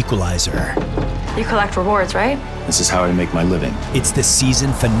 after The Equalizer. You collect rewards, right? This is how I make my living. It's the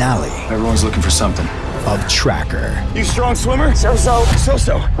season finale. Everyone's looking for something. Of Tracker. You strong swimmer? So-so.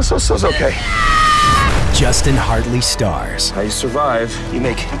 So-so's okay. Justin Hartley stars. How you survive, you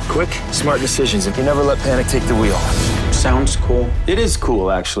make quick, smart decisions, and you never let panic take the wheel. Sounds cool. It is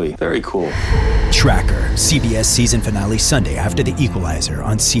cool, actually. Very cool. Tracker, CBS season finale Sunday after The Equalizer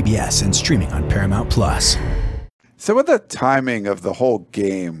on CBS and streaming on Paramount+. Some of the timing of the whole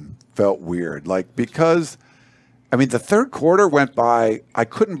game felt weird, because, the third quarter went by. I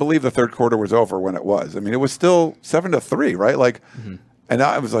couldn't believe the third quarter was over when it was. It was still 7-3, right? And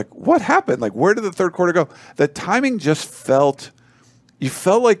I was like, what happened? Where did the third quarter go? The timing just you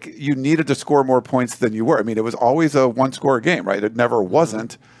felt like you needed to score more points than you were. It was always a one-score game, right? It never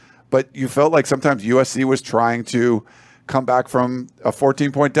wasn't. But you felt like sometimes USC was trying to come back from a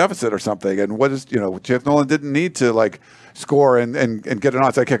 14-point deficit or something. And Chance Nolan didn't need to score and get an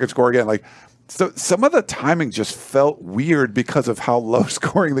onside kick and score again. So some of the timing just felt weird because of how low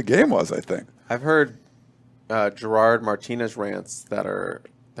scoring the game was, I think. I've heard Gerard Martinez rants that were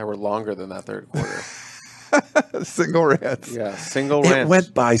longer than that third quarter. Single rants. Yeah, single rants. It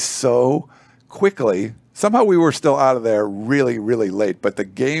went by so quickly. Somehow we were still out of there really, really late. But the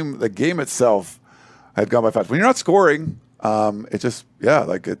game itself had gone by fast. When you're not scoring, it just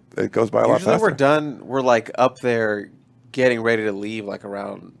it goes by a lot faster. Usually we're done. We're up there, getting ready to leave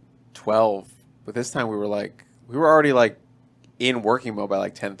around 12. But this time we were already in working mode by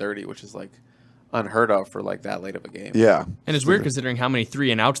 10:30, which is unheard of for that late of a game. Yeah, and it's weird considering how many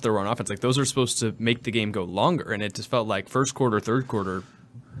 3 and outs there were on offense. Those are supposed to make the game go longer, and it just felt like first quarter, third quarter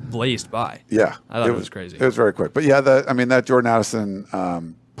blazed by. Yeah, I thought it was crazy. It was very quick, but yeah, that Jordan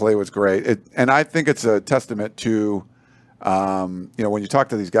Addison play was great. And I think it's a testament to, when you talk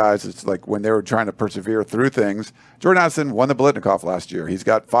to these guys, it's when they were trying to persevere through things. Jordan Addison won the Biletnikoff last year. He's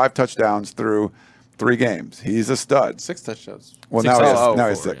got 5 touchdowns through 3 games. He's a stud. 6 touchdowns. Well, now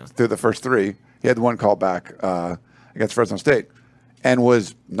he's 6 through the first 3. He had 1 call back against Fresno State and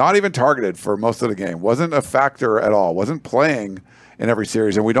was not even targeted for most of the game. Wasn't a factor at all. Wasn't playing in every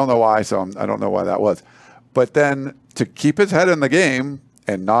series, and we don't know why, so I don't know why that was. But then to keep his head in the game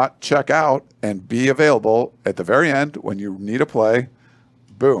and not check out and be available at the very end when you need a play,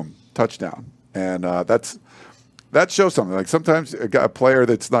 boom, touchdown. And that shows something. Sometimes a player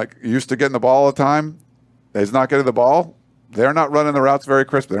that's not used to getting the ball all the time is not getting the ball. They're not running the routes very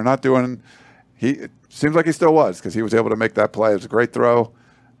crisp. They're not doing – it seems like he still was because he was able to make that play. It was a great throw,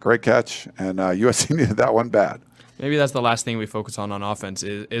 great catch, and USC needed that one bad. Maybe that's the last thing we focus on offense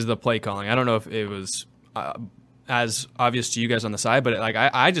is the play calling. I don't know if it was as obvious to you guys on the side, but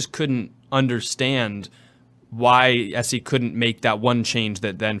I just couldn't understand why SC couldn't make that one change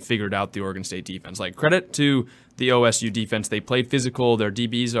that then figured out the Oregon State defense. Like, credit to the OSU defense. They played physical. Their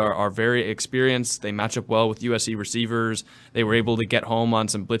DBs are very experienced. They match up well with USC receivers. They were able to get home on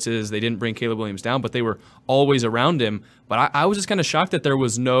some blitzes. They didn't bring Caleb Williams down, but they were always around him. But I was just kind of shocked that there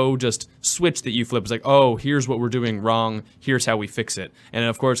was no just switch that you flip. It's like, oh, here's what we're doing wrong. Here's how we fix it. And,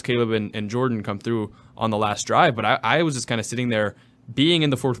 of course, Caleb and Jordan come through on the last drive. But I was just kind of sitting there being in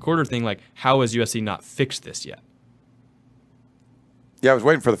the fourth quarter thing, like, how has USC not fixed this yet? Yeah, I was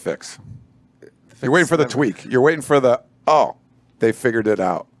waiting for the fix. You're waiting for the tweak. You're waiting for they figured it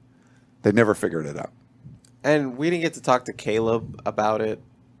out. They never figured it out. And we didn't get to talk to Caleb about it.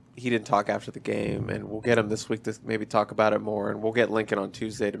 He didn't talk after the game, and we'll get him this week to maybe talk about it more, and we'll get Lincoln on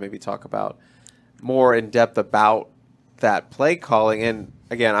Tuesday to maybe talk about more in depth about that play calling. And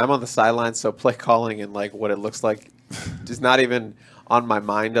again, I'm on the sidelines, so play calling and like what it looks like is not even on my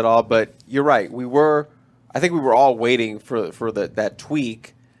mind at all. But you're right. I think we were all waiting for that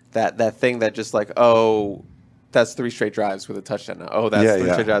tweak, that thing that just like, oh, that's 3 straight drives with a touchdown now. Oh, that's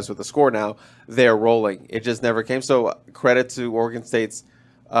 3 straight drives with a score now. They're rolling. It just never came. So credit to Oregon State's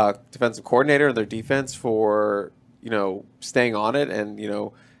defensive coordinator and their defense for, staying on it. And,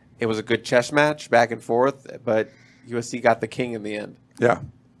 it was a good chess match back and forth, but USC got the king in the end. Yeah.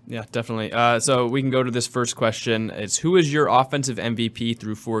 Yeah, definitely. So we can go to this first question. It's, who is your offensive MVP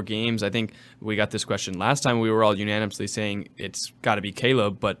through 4 games? I think we got this question last time. We were all unanimously saying it's got to be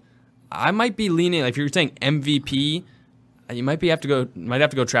Caleb, but I might be leaning. If you're saying MVP, you might have to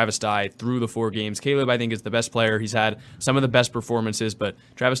go Travis Dye through the 4 games. Caleb, I think, is the best player. He's had some of the best performances, but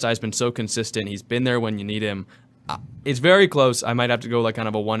Travis Dye's been so consistent. He's been there when you need him. It's very close. I might have to go like kind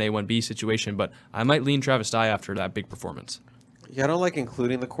of a 1A, 1B situation, but I might lean Travis Dye after that big performance. Yeah, I don't like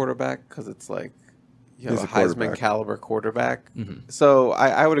including the quarterback because it's like you have a Heisman caliber quarterback. Mm-hmm. So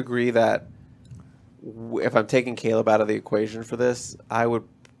I would agree that if I'm taking Caleb out of the equation for this, I would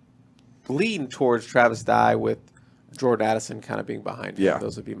lean towards Travis Dye with Jordan Addison kind of being behind him. Yeah.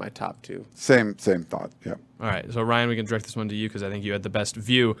 Those would be my top 2. Same thought, yeah. All right, so Ryan, we can direct this one to you because I think you had the best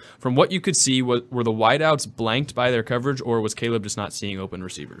view. From what you could see, were the wideouts blanked by their coverage, or was Caleb just not seeing open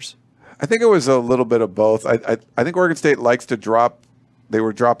receivers? I think it was a little bit of both. I think Oregon State likes to drop. They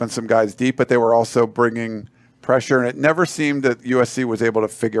were dropping some guys deep, but they were also bringing pressure, and it never seemed that USC was able to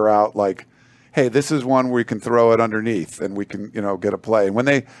figure out, like, hey, this is one where we can throw it underneath and we can, get a play. And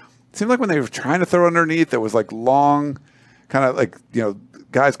it seemed like when they were trying to throw underneath, it was like long, kind of like,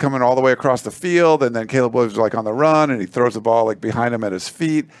 guys coming all the way across the field, and then Caleb Williams was like on the run, and he throws the ball like behind him at his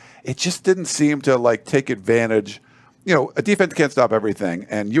feet. It just didn't seem to like take advantage. A defense can't stop everything,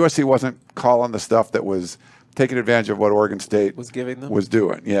 and USC wasn't calling the stuff that was taking advantage of what Oregon State was giving them. Was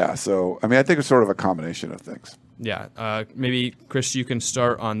doing. Yeah, so I think it's sort of a combination of things. Yeah, maybe Chris, you can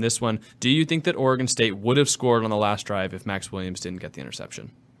start on this one. Do you think that Oregon State would have scored on the last drive if Max Williams didn't get the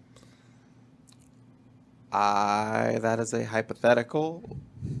interception? That is a hypothetical,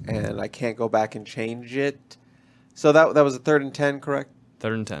 and I can't go back and change it. So that was a 3rd and 10, correct?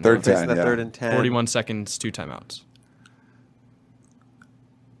 3rd and 10. 3rd and 10, yeah. 3rd and 10. 41 seconds, 2 timeouts.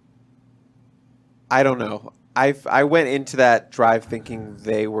 I don't know. I went into that drive thinking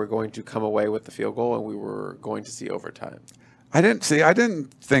they were going to come away with the field goal and we were going to see overtime. I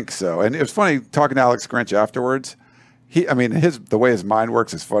didn't think so. And it was funny talking to Alex Grinch afterwards. The way his mind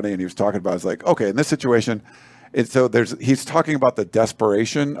works is funny, and he was talking about, it's like, okay, in this situation, he's talking about the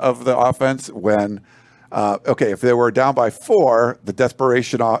desperation of the offense when, if they were down by 4, the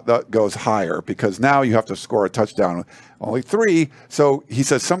desperation goes higher because now you have to score a touchdown. Only 3. So he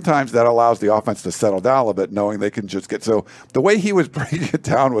says sometimes that allows the offense to settle down a little bit, knowing they can just get. So the way he was breaking it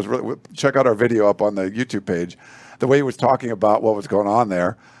down was really, check out our video up on the YouTube page, the way he was talking about what was going on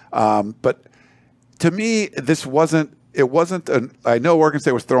there. But to me, I know Oregon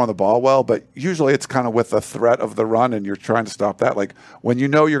State was throwing the ball well, but usually it's kind of with the threat of the run and you're trying to stop that. Like when you're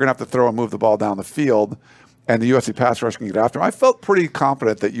going to have to throw and move the ball down the field and the USC pass rush can get after them, I felt pretty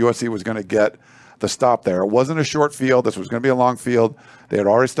confident that USC was going to get the stop there. It wasn't a short field. This was going to be a long field. They had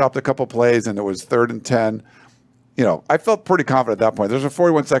already stopped a couple plays, and it was 3rd and 10. I felt pretty confident at that point. There's a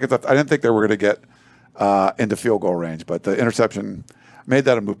 41 seconds. I didn't think they were going to get into field goal range, but the interception made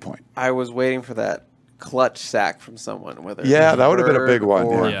that a moot point. I was waiting for that clutch sack from someone, whether that would have been a big one,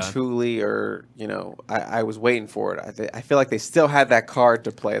 or Thule, or I was waiting for it. I feel like they still had that card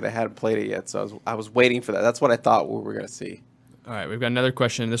to play. They hadn't played it yet, so I was waiting for that. That's what I thought we were going to see. All right, we've got another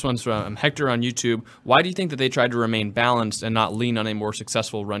question. This one's from Hector on YouTube. Why do you think that they tried to remain balanced and not lean on a more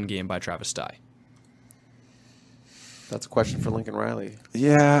successful run game by Travis Dye? That's a question for Lincoln Riley.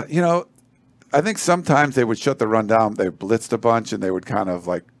 Yeah, I think sometimes they would shut the run down. They blitzed a bunch, and they would kind of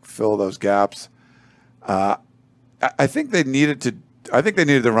like fill those gaps. I think they needed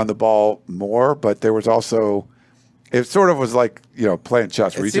to run the ball more, but there was also, it sort of was like, playing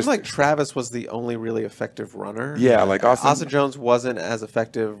chess. It seemed like Travis was the only really effective runner. Yeah, like Austin Jones wasn't as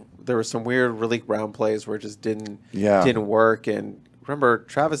effective. There were some weird Raleek Brown plays where it just didn't work. And remember,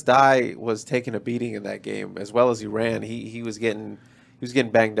 Travis Dye was taking a beating in that game as well as he ran. He was getting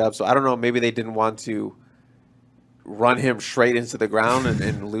banged up. So I don't know. Maybe they didn't want to run him straight into the ground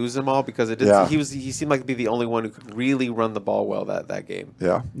and lose him all because he seemed like to be the only one who could really run the ball well that game.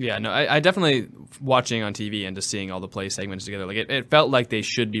 Yeah, no, I definitely, watching on TV and just seeing all the play segments together, like it felt like they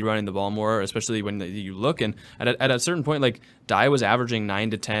should be running the ball more, especially when you look, and at a certain point, like Dye was averaging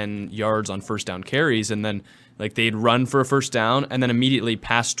 9 to 10 yards on first down carries, and then like they'd run for a first down and then immediately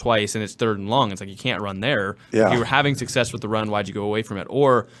pass twice and it's 3rd and long. It's like you can't run there. Yeah. If you were having success with the run, why'd you go away from it?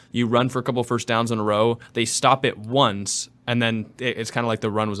 Or you run for a couple first downs in a row, they stop it once, and then it's kind of like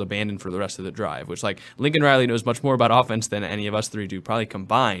the run was abandoned for the rest of the drive, which like Lincoln Riley knows much more about offense than any of us three do, probably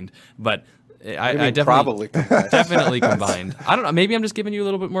combined. But I definitely combined. I don't know. Maybe I'm just giving you a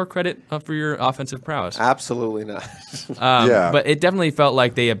little bit more credit for your offensive prowess. Absolutely not. But it definitely felt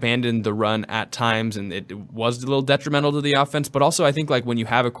like they abandoned the run at times, and it was a little detrimental to the offense. But also, I think like when you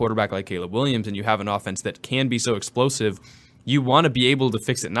have a quarterback like Caleb Williams and you have an offense that can be so explosive, you want to be able to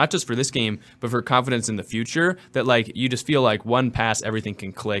fix it, not just for this game, but for confidence in the future, that like you just feel like one pass, everything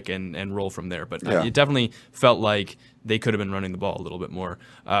can click and roll from there. But it definitely felt like they could have been running the ball a little bit more.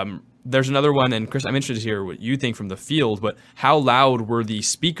 There's another one, and Chris, I'm interested to hear what you think from the field, but how loud were the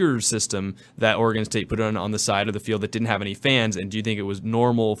speaker system that Oregon State put on the side of the field that didn't have any fans, and do you think it was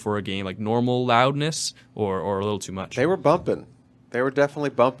normal for a game, like normal loudness, or a little too much? They were bumping. They were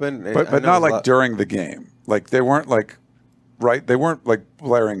definitely bumping. But not like during the game. Like they weren't like, right? They weren't like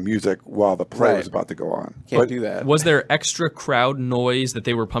blaring music while the play was about to go on. Can't do that. Was there extra crowd noise that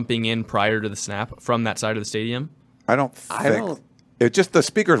they were pumping in prior to the snap from that side of the stadium? I don't think. It just, the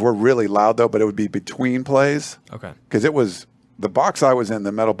speakers were really loud though, but it would be between plays. Okay. Because it was, the box I was in,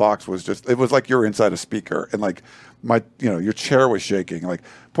 the metal box was just, it was like you were inside a speaker, and like your chair was shaking. Like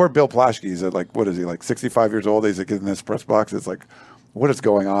poor Bill Plaschke's at like, what is he, like 65 years old? He's like in this press box. It's like, what is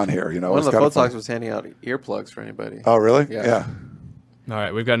going on here? One of the Photogs was handing out earplugs for anybody. Oh, really? Yeah. All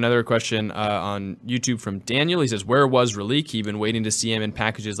right, we've got another question on YouTube from Daniel. He says, where was Raleek? He'd been waiting to see him in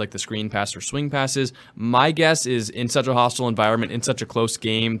packages like the screen pass or swing passes. My guess is in such a hostile environment, in such a close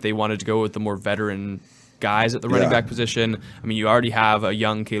game, they wanted to go with the more veteran guys at the running back position. I mean, you already have a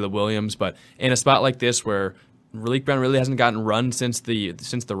young Caleb Williams, but in a spot like this where Raleek Brown really hasn't gotten run since the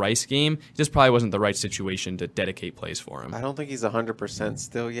Rice game, this probably wasn't the right situation to dedicate plays for him. I don't think he's 100%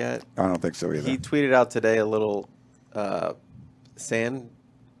 still yet. I don't think so either. He tweeted out today a little sand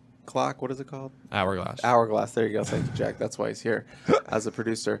clock. What is it called? Hourglass. There you go. Thank you, Jack. That's why he's here as a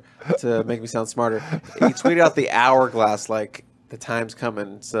producer, to make me sound smarter. He tweeted out the hourglass, like the time's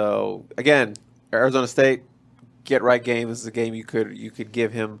coming. So again, Arizona State, get right game. This is a game you could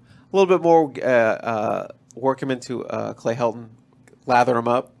give him a little bit more, work him into Clay Helton, lather him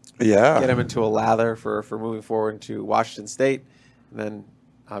up. Yeah. Get him into a lather for moving forward into Washington State. And then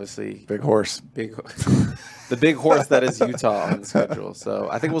obviously big horse. The big horse that is Utah on the schedule. So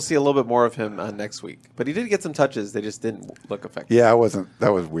I think we'll see a little bit more of him next week. But he did get some touches. They just didn't look effective. Yeah,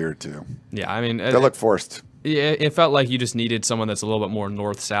 that was weird too. Yeah, I mean, they look forced. Yeah, it felt like you just needed someone that's a little bit more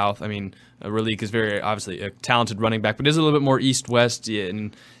north-south. I mean, Raleek is very obviously a talented running back, but is a little bit more east-west. Yeah,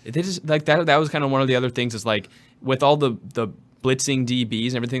 and they just like that. That was kind of one of the other things. Is like with all the blitzing DBs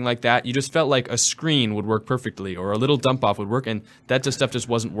and everything like that, you just felt like a screen would work perfectly, or a little dump off would work, and that just stuff just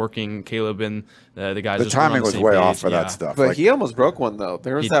wasn't working. Caleb and the guys. The just timing was way page. off for that stuff. But he almost broke one though.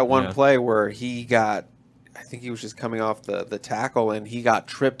 There was that one play where he got. I think he was just coming off the tackle and he got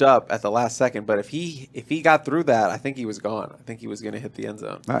tripped up at the last second. But if he got through that, I think he was gone. I think he was going to hit the end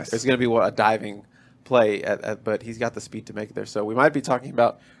zone. Nice. It's going to be a diving play, but he's got the speed to make it there. So we might be talking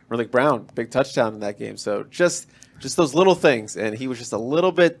about Raleek Brown, big touchdown in that game. So just those little things, and he was just a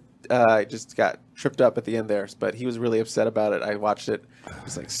little bit just got tripped up at the end there. But he was really upset about it. I watched it. He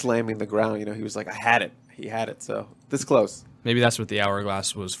was like slamming the ground. You know, he was like, I had it. He had it. So this close. Maybe that's what the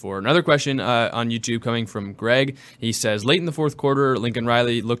hourglass was for. Another question on YouTube coming from Greg. He says, late in the fourth quarter, Lincoln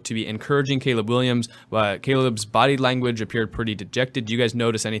Riley looked to be encouraging Caleb Williams, but Caleb's body language appeared pretty dejected. Do you guys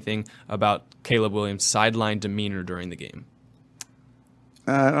notice anything about Caleb Williams' sideline demeanor during the game?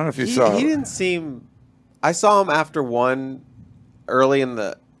 I don't know if you saw. He didn't seem. I saw him after one early in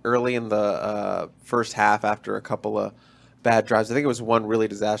the first half after a couple of bad drives. I think it was one really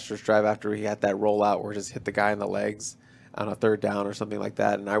disastrous drive after he had that rollout where it just hit the guy in the legs on a third down or something like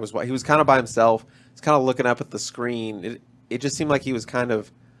that. And he was kind of by himself. He's kind of looking up at the screen. It just seemed like he was kind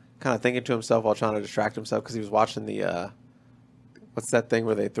of kind of thinking to himself while trying to distract himself because he was watching the what's that thing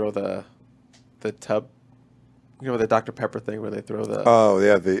where they throw the tub, the Dr. Pepper thing where they throw the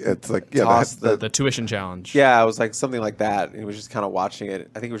the tuition challenge. Yeah, it was like something like that. And he was just kind of watching it.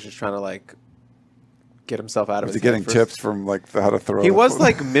 I think he was just trying to like get himself out of his getting tips from like how to throw. He was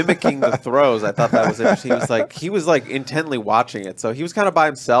like mimicking the throws. I thought that was interesting. He was like intently watching it. So he was kind of by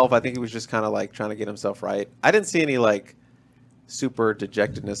himself. I think he was just kind of like trying to get himself right. I didn't see any like super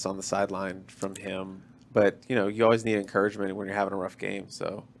dejectedness on the sideline from him. But, you always need encouragement when you're having a rough game.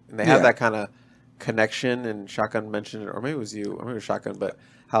 So, and they have that kind of connection, and Shotgun mentioned it, or maybe it was you, or maybe it was Shotgun, but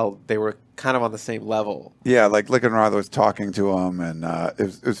how they were kind of on the same level. Yeah, like Lincoln Riley was talking to him, and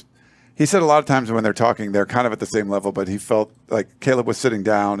it was he said a lot of times when they're talking, they're kind of at the same level, but he felt like Caleb was sitting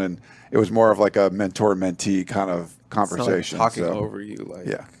down, and it was more of like a mentor-mentee kind of conversation. Like talking over you.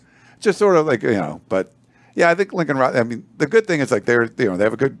 Yeah. Just sort of like, but yeah, I think Lincoln Riley, I mean, the good thing is like they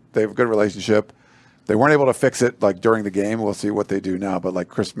have a good relationship. They weren't able to fix it like during the game. We'll see what they do now. But like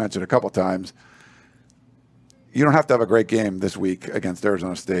Chris mentioned a couple times, you don't have to have a great game this week against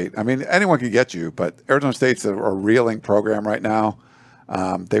Arizona State. I mean, anyone can get you, but Arizona State's a reeling program right now.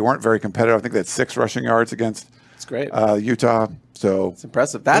 They weren't very competitive. I think they had 6 rushing yards against Utah. So it's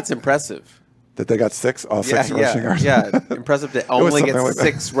impressive. That's impressive. That they got 6 rushing yards. Yeah, impressive to only get like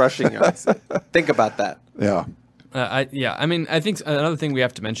 6 rushing yards. Think about that. Yeah. I mean, I think another thing we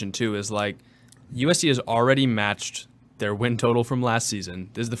have to mention too is like USC has already matched their win total from last season.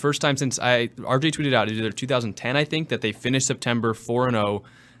 This is the first time since RJ tweeted out either 2010, I think, that they finished September 4-0.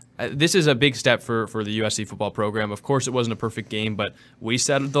 This is a big step for the USC football program. Of course, it wasn't a perfect game, but we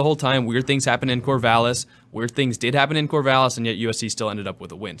said the whole time weird things happen in Corvallis. Weird things did happen in Corvallis, and yet USC still ended up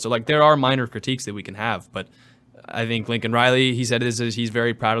with a win. So like there are minor critiques that we can have, but I think Lincoln Riley, he said he's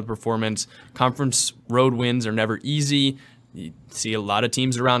very proud of the performance. Conference road wins are never easy. You see a lot of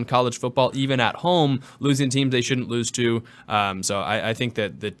teams around college football, even at home, losing teams they shouldn't lose to. So I think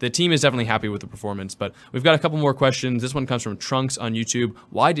that the team is definitely happy with the performance. But we've got a couple more questions. This one comes from Trunks on YouTube.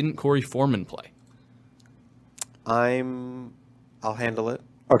 Why didn't Corey Foreman play? I'll handle it.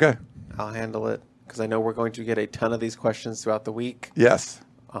 Okay. I'll handle it because I know we're going to get a ton of these questions throughout the week. Yes.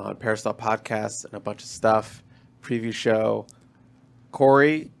 On Peristyle Podcast and a bunch of stuff, preview show.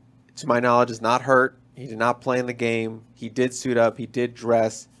 Corey, to my knowledge, is not hurt. He did not play in the game. He did suit up. He did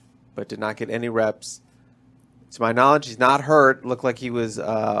dress, but did not get any reps. To my knowledge, he's not hurt. Looked like he was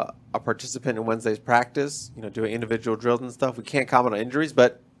a participant in Wednesday's practice, doing individual drills and stuff. We can't comment on injuries,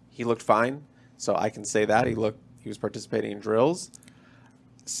 but he looked fine. So I can say that. He was participating in drills.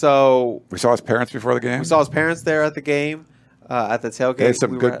 So we saw his parents before the game? We saw his parents there at the game, at the tailgate. They had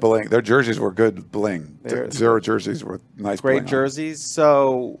some good bling. Their jerseys were good bling. Zero jerseys were nice bling. Great jerseys.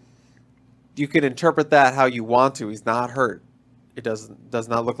 So you can interpret that how you want to. He's not hurt. It does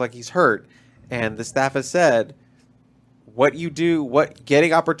not look like he's hurt. And the staff has said, what you do,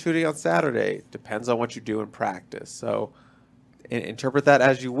 getting opportunity on Saturday depends on what you do in practice. So interpret that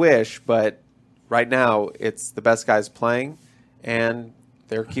as you wish, but right now it's the best guys playing, and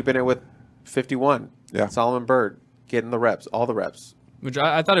they're keeping it with 51. Yeah. Solomon Byrd getting the reps, all the reps. Which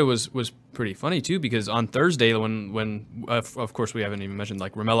I thought it was pretty funny too, because on Thursday when of course we haven't even mentioned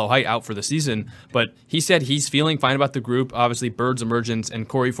like Romello Height out for the season, but he said he's feeling fine about the group. Obviously Byrd's emergence and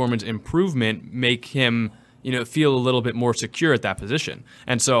Corey Foreman's improvement make him feel a little bit more secure at that position.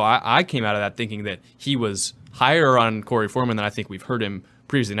 And so I came out of that thinking that he was higher on Corey Foreman than I think we've heard him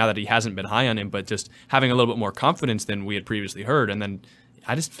previously. Now that he hasn't been high on him, but just having a little bit more confidence than we had previously heard. And then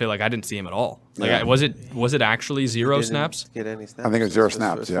I just feel like I didn't see him at all. Like, was it actually zero snaps? Get any snaps? I think it was 0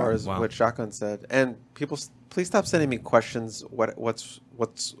 snaps. As far as what Shotgun said. And people, please stop sending me questions. What's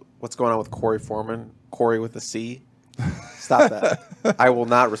going on with Corey Foreman? Corey with a C. Stop that. I will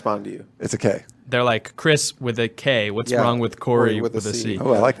not respond to you. It's a K. They're like Chris with a K. What's wrong with Corey with a C?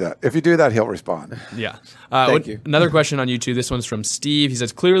 Oh, I like that. If you do that, he'll respond. Yeah. Thank you. Another question on YouTube. This one's from Steve. He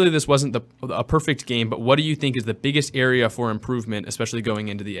says, clearly this wasn't a perfect game, but what do you think is the biggest area for improvement, especially going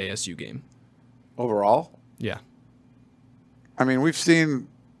into the ASU game? Overall? Yeah. I mean, we've seen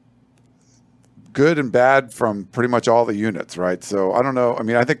good and bad from pretty much all the units, right? So I don't know. I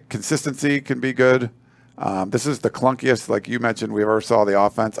mean, I think consistency can be good. This is the clunkiest, like you mentioned, we ever saw the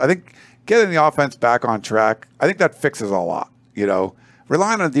offense. I think getting the offense back on track, I think that fixes a lot.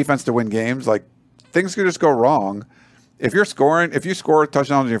 Relying on defense to win games, like things could just go wrong. If you score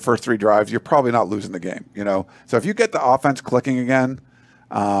touchdowns in your first 3 drives, you're probably not losing the game. So if you get the offense clicking again,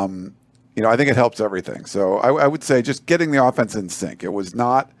 I think it helps everything. So I would say just getting the offense in sync. It was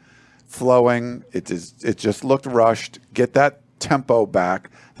not flowing. It just looked rushed. Get that tempo back.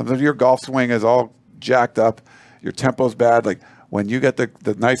 Sometimes your golf swing is all jacked up. Your tempo's bad. Like When you get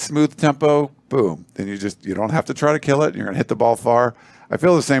the nice smooth tempo, boom, then you don't have to try to kill it. You're going to hit the ball far. I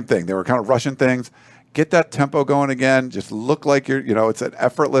feel the same thing. They were kind of rushing things. Get that tempo going again. Just look like it's an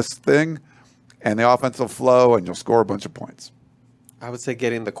effortless thing, and the offense will flow, and you'll score a bunch of points. I would say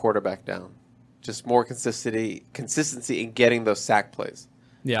getting the quarterback down. Just more consistency in getting those sack plays.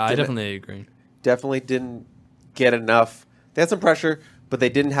 Yeah, I definitely agree. Definitely didn't get enough. They had some pressure, but they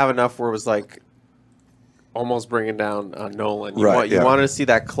didn't have enough where it was like almost bringing down Nolan. You wanted to see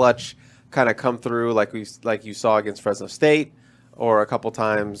that clutch kind of come through like you saw against Fresno State or a couple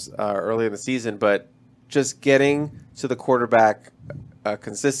times early in the season, but just getting to the quarterback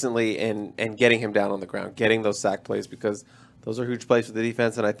consistently and getting him down on the ground, getting those sack plays, because those are huge plays for the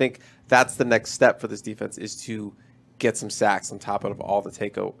defense. And I think that's the next step for this defense, is to get some sacks on top of all the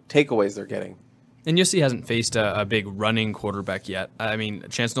takeaways they're getting. And USC hasn't faced a big running quarterback yet. I mean,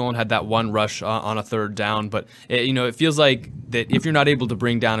 Chance Nolan had that one rush on a third down, but it feels like that if you're not able to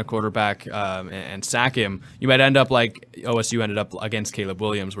bring down a quarterback and sack him, you might end up like OSU ended up against Caleb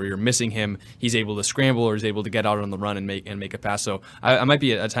Williams, where you're missing him. He's able to scramble or he's able to get out on the run and make a pass. So I might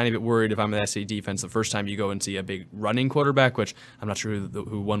be a tiny bit worried if I'm an SC defense the first time you go and see a big running quarterback, which I'm not sure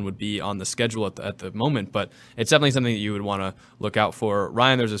who one would be on the schedule at the moment, but it's definitely something that you would want to look out for.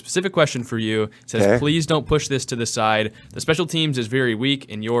 Ryan, there's a specific question for you. Says, please don't push this to the side. The special teams is very weak.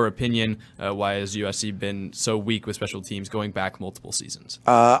 In your opinion, why has USC been so weak with special teams going back multiple seasons?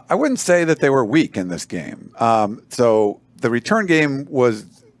 I wouldn't say that they were weak in this game. So the return game was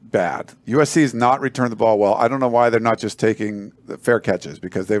bad. USC's not returned the ball well. I don't know why they're not just taking the fair catches,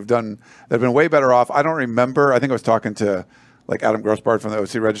 because they've been way better off. I don't remember. I think I was talking to like Adam Grossbard from the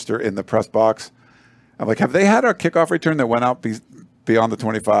OC Register in the press box. I'm like, have they had a kickoff return that went out beyond the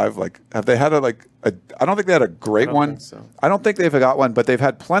 25? Like, have they had I don't think they had a great one. So. I don't think they've got one, but they've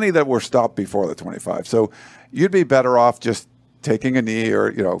had plenty that were stopped before the 25. So you'd be better off just taking a knee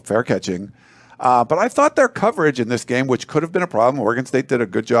or, fair catching. But I thought their coverage in this game, which could have been a problem, Oregon State did a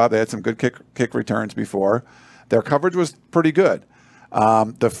good job. They had some good kick returns before. Their coverage was pretty good.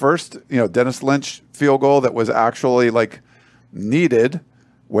 The first, Dennis Lynch field goal that was actually needed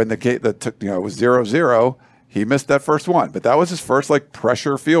when the game that took, it was 0-0. He missed that first one, but that was his first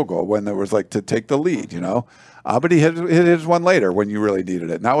pressure field goal when there was to take the lead, But he hit his one later when you really needed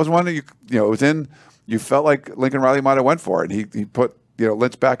it. And that was one that it was in. You felt like Lincoln Riley might have went for it. He put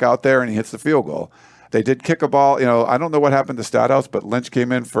Lynch back out there and he hits the field goal. They did kick a ball. I don't know what happened to Stadhouse, but Lynch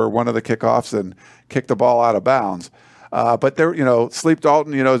came in for one of the kickoffs and kicked the ball out of bounds. But there, Sleep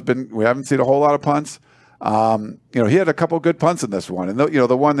Dalton, we haven't seen a whole lot of punts. He had a couple good punts in this one, and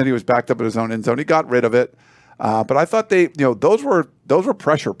the one that he was backed up in his own end zone, he got rid of it. But I thought those were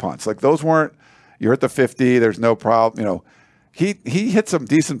pressure punts. Those weren't, you're at the 50, there's no problem. He hit some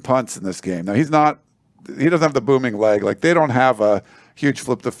decent punts in this game. Now he doesn't have the booming leg. They don't have a huge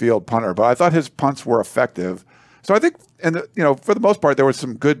flip the field punter, but I thought his punts were effective. So I think, for the most part, there was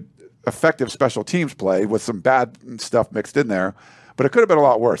some good, effective special teams play with some bad stuff mixed in there. But it could have been a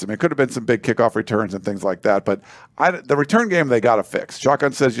lot worse. I mean, it could have been some big kickoff returns and things like that. But the return game, they got to fix.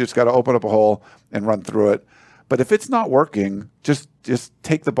 Shotgun says you just got to open up a hole and run through it. But if it's not working, just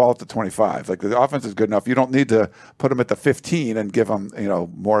take the ball at the 25. The offense is good enough. You don't need to put them at the 15 and give them,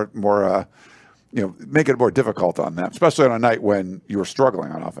 more, make it more difficult on them, especially on a night when you were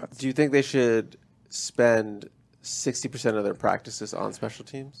struggling on offense. Do you think they should spend 60% of their practices on special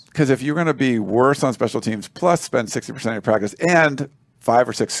teams? Because if you're going to be worse on special teams, plus spend 60% of your practice and 5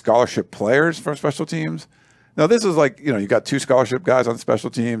 or 6 scholarship players for special teams. Now, this is you got 2 scholarship guys on special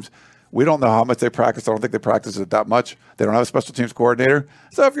teams. We don't know how much they practice. I don't think they practice it that much. They don't have a special teams coordinator.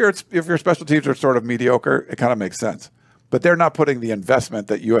 So if your special teams are sort of mediocre, it kind of makes sense. But they're not putting the investment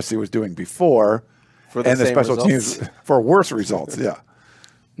that USC was doing before for the special results. Teams for worse results. Yeah.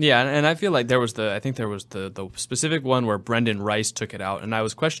 Yeah, and I feel like there was the specific one where Brendan Rice took it out, and I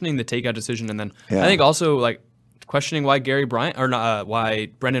was questioning the takeout decision, and then I think also questioning why why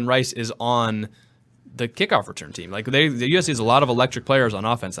Brendan Rice is on the kickoff return team. The USC has a lot of electric players on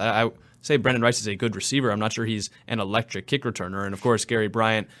offense. I say Brendan Rice is a good receiver. I'm not sure he's an electric kick returner, and of course Gary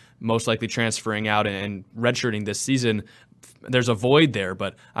Bryant most likely transferring out and redshirting this season. There's a void there,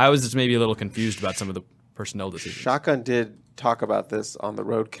 but I was just maybe a little confused about some of the personnel decisions. Shotgun did talk about this on the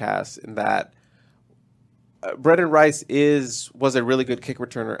roadcast in that Brendan Rice was a really good kick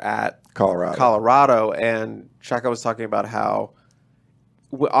returner at Colorado, and Shotgun was talking about how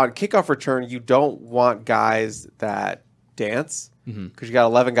on kickoff return you don't want guys that dance because you got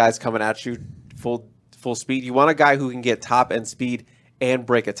 11 guys coming at you full speed. You want a guy who can get top end speed and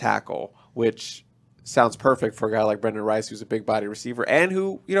break a tackle, which sounds perfect for a guy like Brendan Rice, who's a big body receiver and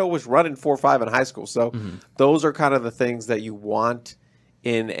who, was running 4.5 in high school. So those are kind of the things that you want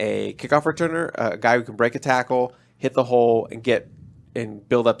in a kickoff returner, a guy who can break a tackle, hit the hole, and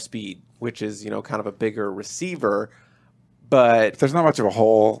build up speed, which is, kind of a bigger receiver. But there's not much of a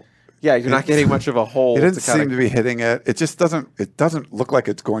hole. Yeah, you're not getting much of a hole. It doesn't seem to be hitting it. It just doesn't look like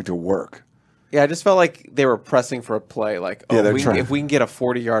it's going to work. Yeah, I just felt like they were pressing for a play. Like, if we can get a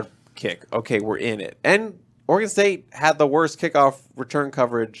 40-yard kick, okay, we're in it. And Oregon State had the worst kickoff return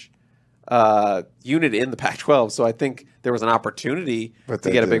coverage unit in the Pac-12, so I think there was an opportunity to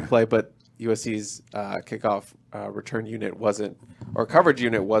get a big play, but USC's kickoff return unit coverage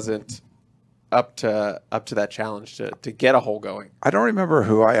unit wasn't up to that challenge to get a hole going. I don't remember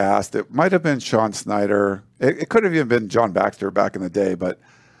who I asked. It might have been Sean Snyder. It could have even been John Baxter back in the day, but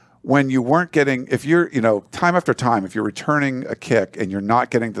when you weren't getting, if you're, time after time, if you're returning a kick and you're not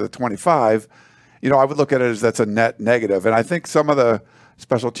getting to the 25, I would look at it as that's a net negative. And I think some of the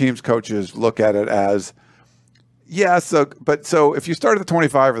special teams coaches look at it as, so if you start at the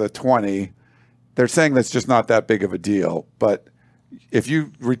 25 or the 20, they're saying that's just not that big of a deal. But if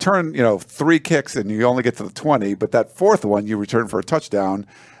you return, 3 kicks and you only get to the 20, but that fourth one you return for a touchdown,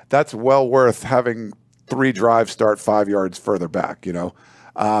 that's well worth having 3 drives start 5 yards further back,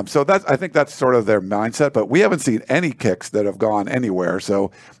 So I think that's sort of their mindset, but we haven't seen any kicks that have gone anywhere.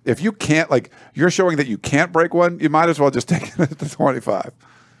 So if you can't, you're showing that you can't break one, you might as well just take it at the 25.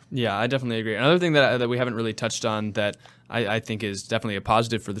 Yeah, I definitely agree. Another thing that we haven't really touched on that I think is definitely a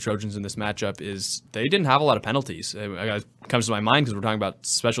positive for the Trojans in this matchup is they didn't have a lot of penalties. It comes to my mind because we're talking about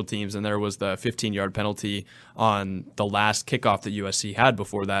special teams, and there was the 15-yard penalty on the last kickoff that USC had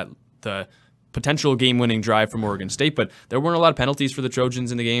before that, the potential game-winning drive from Oregon State, but there weren't a lot of penalties for the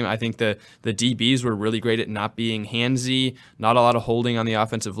Trojans in the game. I think the DBs were really great at not being handsy, not a lot of holding on the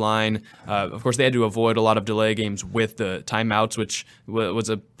offensive line. Of course, they had to avoid a lot of delay games with the timeouts, which was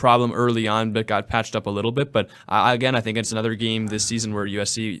a problem early on, but got patched up a little bit. But again, I think it's another game this season where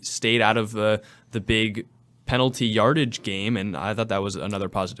USC stayed out of the big penalty yardage game, and I thought that was another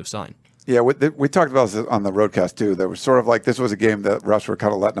positive sign. Yeah, we talked about this on the Roadcast too. There was sort of like this was a game that refs were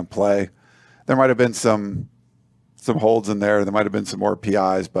kind of letting them play. There might have been some holds in there. There might have been some more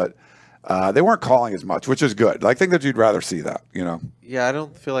PIs, but they weren't calling as much, which is good. I think that you'd rather see that, Yeah, I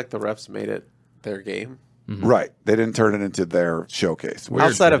don't feel like the refs made it their game. Mm-hmm. Right. They didn't turn it into their showcase.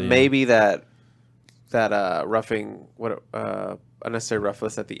 Outside of maybe that roughing, unnecessary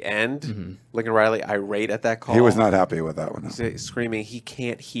roughness at the end. Lincoln Riley irate at that call. He was not happy with that one. He's screaming he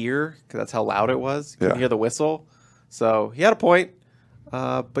can't hear because that's how loud it was. He couldn't hear the whistle. So he had a point.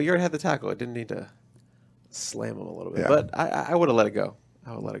 But you already had the tackle. It didn't need to slam him a little bit. Yeah. But I would have let it go.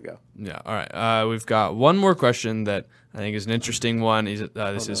 Yeah, all right. We've got one more question that I think is an interesting one.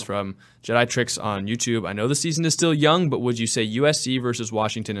 This is from Jedi Tricks on YouTube. I know the season is still young, but would you say USC versus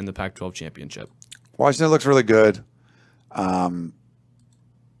Washington in the Pac-12 championship? Washington looks really good.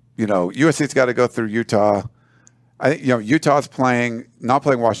 USC's got to go through Utah. I think, Utah's not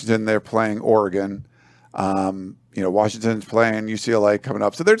playing Washington. They're playing Oregon. Washington's playing UCLA coming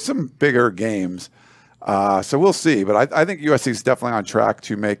up. So there's some bigger games. So we'll see. But I think USC is definitely on track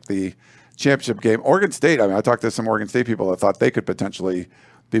to make the championship game. Oregon State, I talked to some Oregon State people that thought they could potentially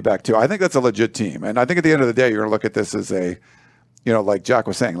be back too. I think that's a legit team. And I think at the end of the day, you're going to look at this as like Jack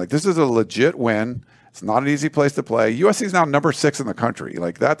was saying, this is a legit win. It's not an easy place to play. USC is now number 6 in the country.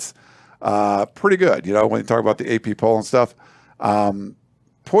 That's pretty good, when you talk about the AP poll and stuff.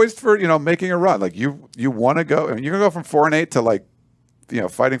 Poised for making a run. You want to go. You're gonna go from 4-8 to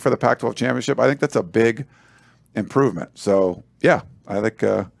fighting for the Pac-12 championship. I think that's a big improvement. So yeah, I think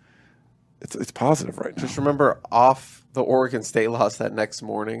it's positive right now. Just remember, off the Oregon State loss that next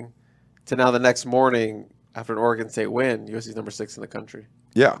morning to now the next morning after an Oregon State win, USC's number 6 in the country.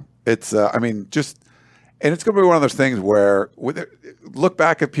 Yeah, it's and it's going to be one of those things where look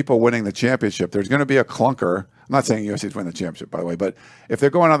back at people winning the championship. There's going to be a clunker. I'm not saying USC's win the championship, by the way, but if they're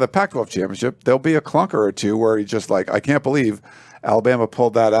going on the Pac-12 championship, there'll be a clunker or two where you're just I can't believe Alabama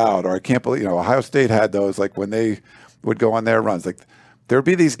pulled that out, or I can't believe Ohio State had those when they would go on their runs. There'd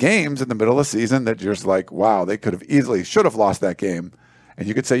be these games in the middle of the season that you're just wow, they could have should have lost that game, and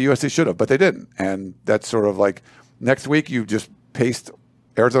you could say USC should have, but they didn't. And that's sort of next week you just paced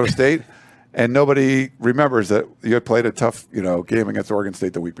Arizona State, and nobody remembers that you had played a tough game against Oregon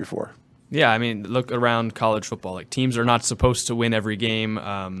State the week before. Yeah, look around college football. Teams are not supposed to win every game.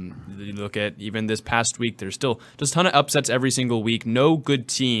 You look at even this past week, there's still just a ton of upsets every single week. No good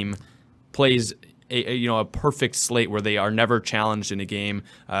team plays a perfect slate where they are never challenged in a game.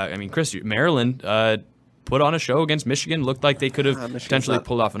 Chris, Maryland put on a show against Michigan. Looked like they could have potentially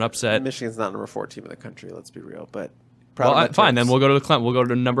pulled off an upset. Michigan's not number 4 team in the country. Let's be real, but. Fine. Then we'll go to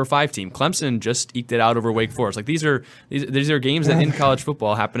the number 5 team. Clemson just eked it out over Wake Forest. Like these are games that in college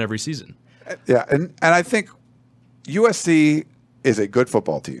football happen every season. Yeah, and I think USC is a good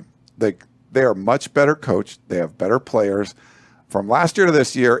football team. They are much better coached. They have better players. From last year to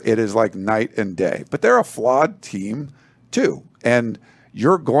this year, it is like night and day. But they're a flawed team too, and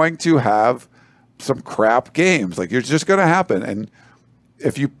you're going to have some crap games. Like it's just going to happen. And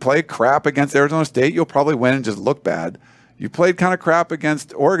if you play crap against Arizona State, you'll probably win and just look bad. You played kind of crap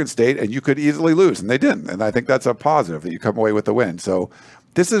against Oregon State, and you could easily lose, and they didn't. And I think that's a positive that you come away with the win. So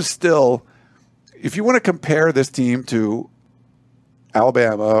this is still, if you want to compare this team to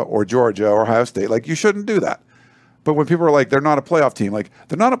Alabama or Georgia or Ohio State, like you shouldn't do that. But when people are like, they're not a playoff team, like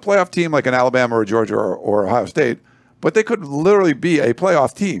they're not a playoff team like an Alabama or Georgia or Ohio State, but they could literally be a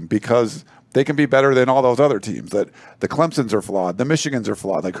playoff team because they can be better than all those other teams. That the Clemsons are flawed, the Michigans are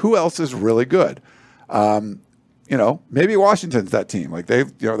flawed. Like who else is really good? Maybe Washington's that team. Like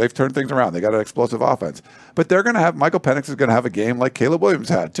they've turned things around. They got an explosive offense, but they're going to have Michael Penix is going to have a game like Caleb Williams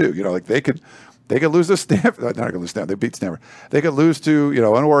had too. Like they could lose to Stanford. Not going to lose Stanford. They beat Stanford. They could lose to an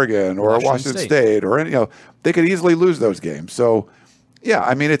Oregon or a Washington State or any. They could easily lose those games. So yeah,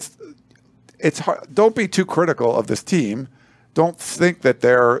 I mean it's hard. Don't be too critical of this team. Don't think that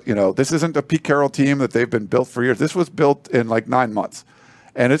they're this isn't a Pete Carroll team that they've been built for years. This was built in like 9 months,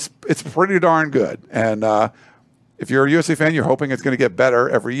 and it's pretty darn good. And if you're a USC fan, you're hoping it's going to get better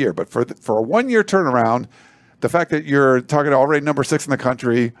every year. But for a 1-year turnaround, the fact that you're talking already number 6 in the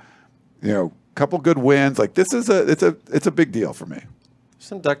country, couple good wins, like this is it's a big deal for me.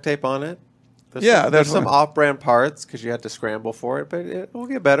 Some duct tape on it. There's some off-brand parts because you had to scramble for it, but it will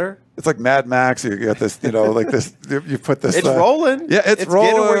get better. It's like Mad Max. You got this, like this. You put this. It's rolling. Yeah, it's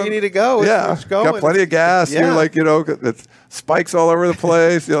rolling. Getting where you need to go. It's going. Got plenty of gas. Yeah. You're like, it's spikes all over the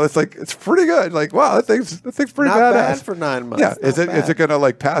place. It's like it's pretty good. Like wow, that thing's pretty not badass. Bad for 9 months. Yeah, is it going to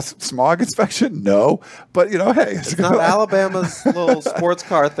like pass smog inspection? No, but hey, it's not Alabama's little sports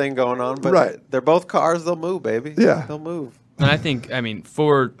car thing going on. But right. They're both cars. They'll move, baby. Yeah, they'll move. And I think,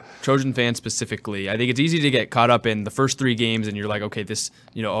 for Trojan fans specifically, I think it's easy to get caught up in the first 3 games and you're like, okay, this,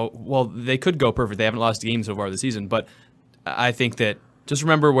 they could go perfect. They haven't lost a game so far this season. But I think that just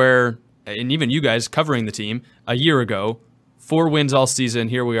remember where, and even you guys covering the team, a year ago, 4 wins all season.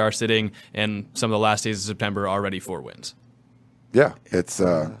 Here we are sitting in some of the last days of September, already 4 wins. Yeah, it's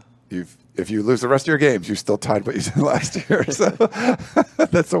if you lose the rest of your games, you're still tied what you did last year. So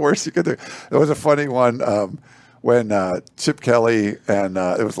that's the worst you could do. There was a funny one. When Chip Kelly and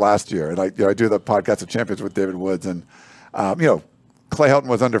it was last year, and I do the podcast of Champions with David Woods, and Clay Helton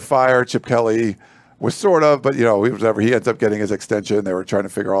was under fire. Chip Kelly was sort of, but he ends up getting his extension. They were trying to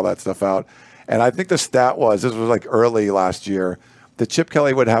figure all that stuff out, and I think the stat was this was like early last year that Chip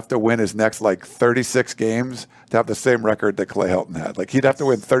Kelly would have to win his next like 36 games to have the same record that Clay Helton had. Like he'd have to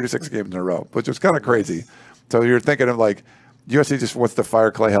win 36 games in a row, which was kind of crazy. So you're thinking of like USC just wants to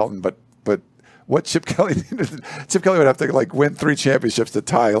fire Clay Helton, but what Chip Kelly needed, Chip Kelly would have to like win 3 championships to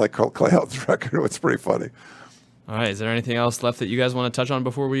tie like Clay Helton's record. It's pretty funny. All right, is there anything else left that you guys want to touch on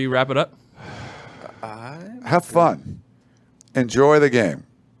before we wrap it up? Have fun. Enjoy the game.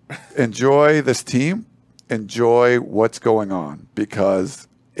 Enjoy this team. Enjoy what's going on because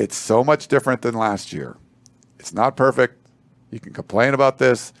it's so much different than last year. It's not perfect. You can complain about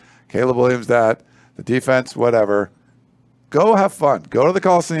this. Caleb Williams, the defense, whatever. Go have fun. Go to the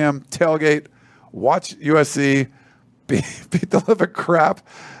Coliseum, tailgate, watch USC beat the living crap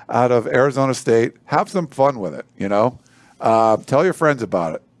out of Arizona State. Have some fun with it, Tell your friends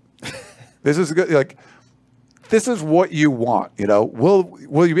about it. This is good. Like, this is what you want,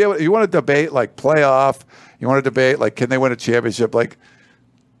 Will you be able? You want to debate like playoff? You want to debate like can they win a championship? Like,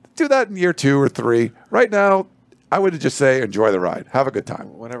 do that in year 2 or 3. Right now, I would just say enjoy the ride. Have a good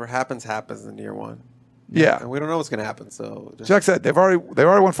time. Whatever happens in year 1. Yeah, and we don't know what's going to happen. So, Jack said they've already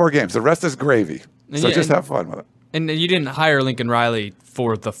won 4 games. The rest is gravy. So just have fun with it. And you didn't hire Lincoln Riley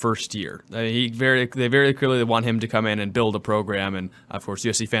for the first year. They very clearly want him to come in and build a program. And of course,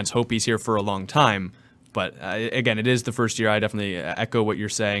 USC fans hope he's here for a long time. But again, it is the first year. I definitely echo what you're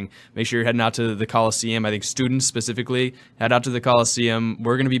saying. Make sure you're heading out to the Coliseum. I think students specifically head out to the Coliseum.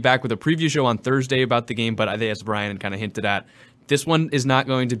 We're going to be back with a preview show on Thursday about the game. But I think as Brian kind of hinted at, this one is not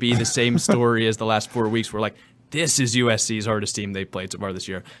going to be the same story as the last 4 weeks. We're like, this is USC's hardest team they've played so far this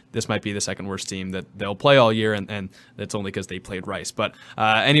year. This might be the second worst team that they'll play all year, and that's only because they played Rice. But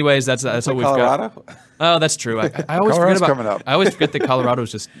anyways, that's what we've Colorado? got. Oh, that's true. I always forget about. Coming up. I always forget that Colorado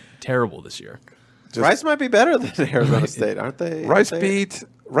is just terrible this year. Rice might be better than Arizona State, aren't they? Rice beat.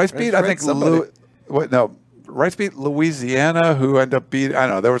 I think Rice beat Louisiana, who ended up beating. I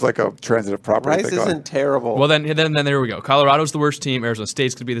don't know. There was like a transitive property. Rice isn't terrible. Well, then there we go. Colorado's the worst team. Arizona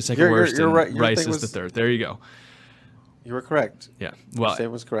State's could be the second worst. You're right. Rice is the third. There you go. You were correct. Yeah. Well, your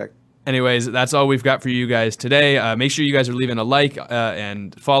statement was correct. Anyways, that's all we've got for you guys today. Make sure you guys are leaving a like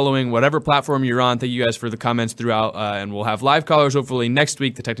and following whatever platform you're on. Thank you guys for the comments throughout, and we'll have live callers hopefully next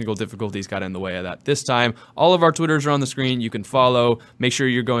week. The technical difficulties got in the way of that this time. All of our Twitters are on the screen. You can follow. Make sure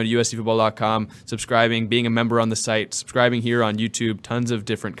you're going to uscfootball.com, subscribing, being a member on the site, subscribing here on YouTube. Tons of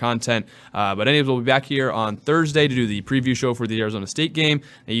different content. But anyways, we'll be back here on Thursday to do the preview show for the Arizona State game.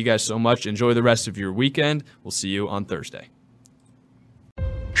 Thank you guys so much. Enjoy the rest of your weekend. We'll see you on Thursday.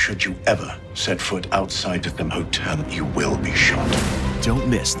 Should you ever set foot outside of the hotel, you will be shot. Don't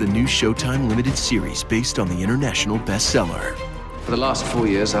miss the new Showtime limited series based on the international bestseller. For the last 4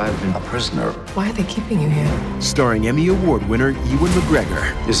 years, I've been a prisoner. Why are they keeping you here? Starring Emmy Award winner Ewan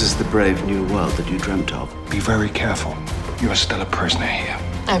McGregor. This is the brave new world that you dreamt of. Be very careful. You are still a prisoner here.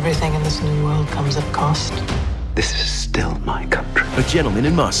 Everything in this new world comes at cost. This is still my country. A Gentleman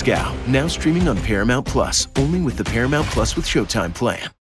in Moscow, now streaming on Paramount Plus, only with the Paramount Plus with Showtime plan.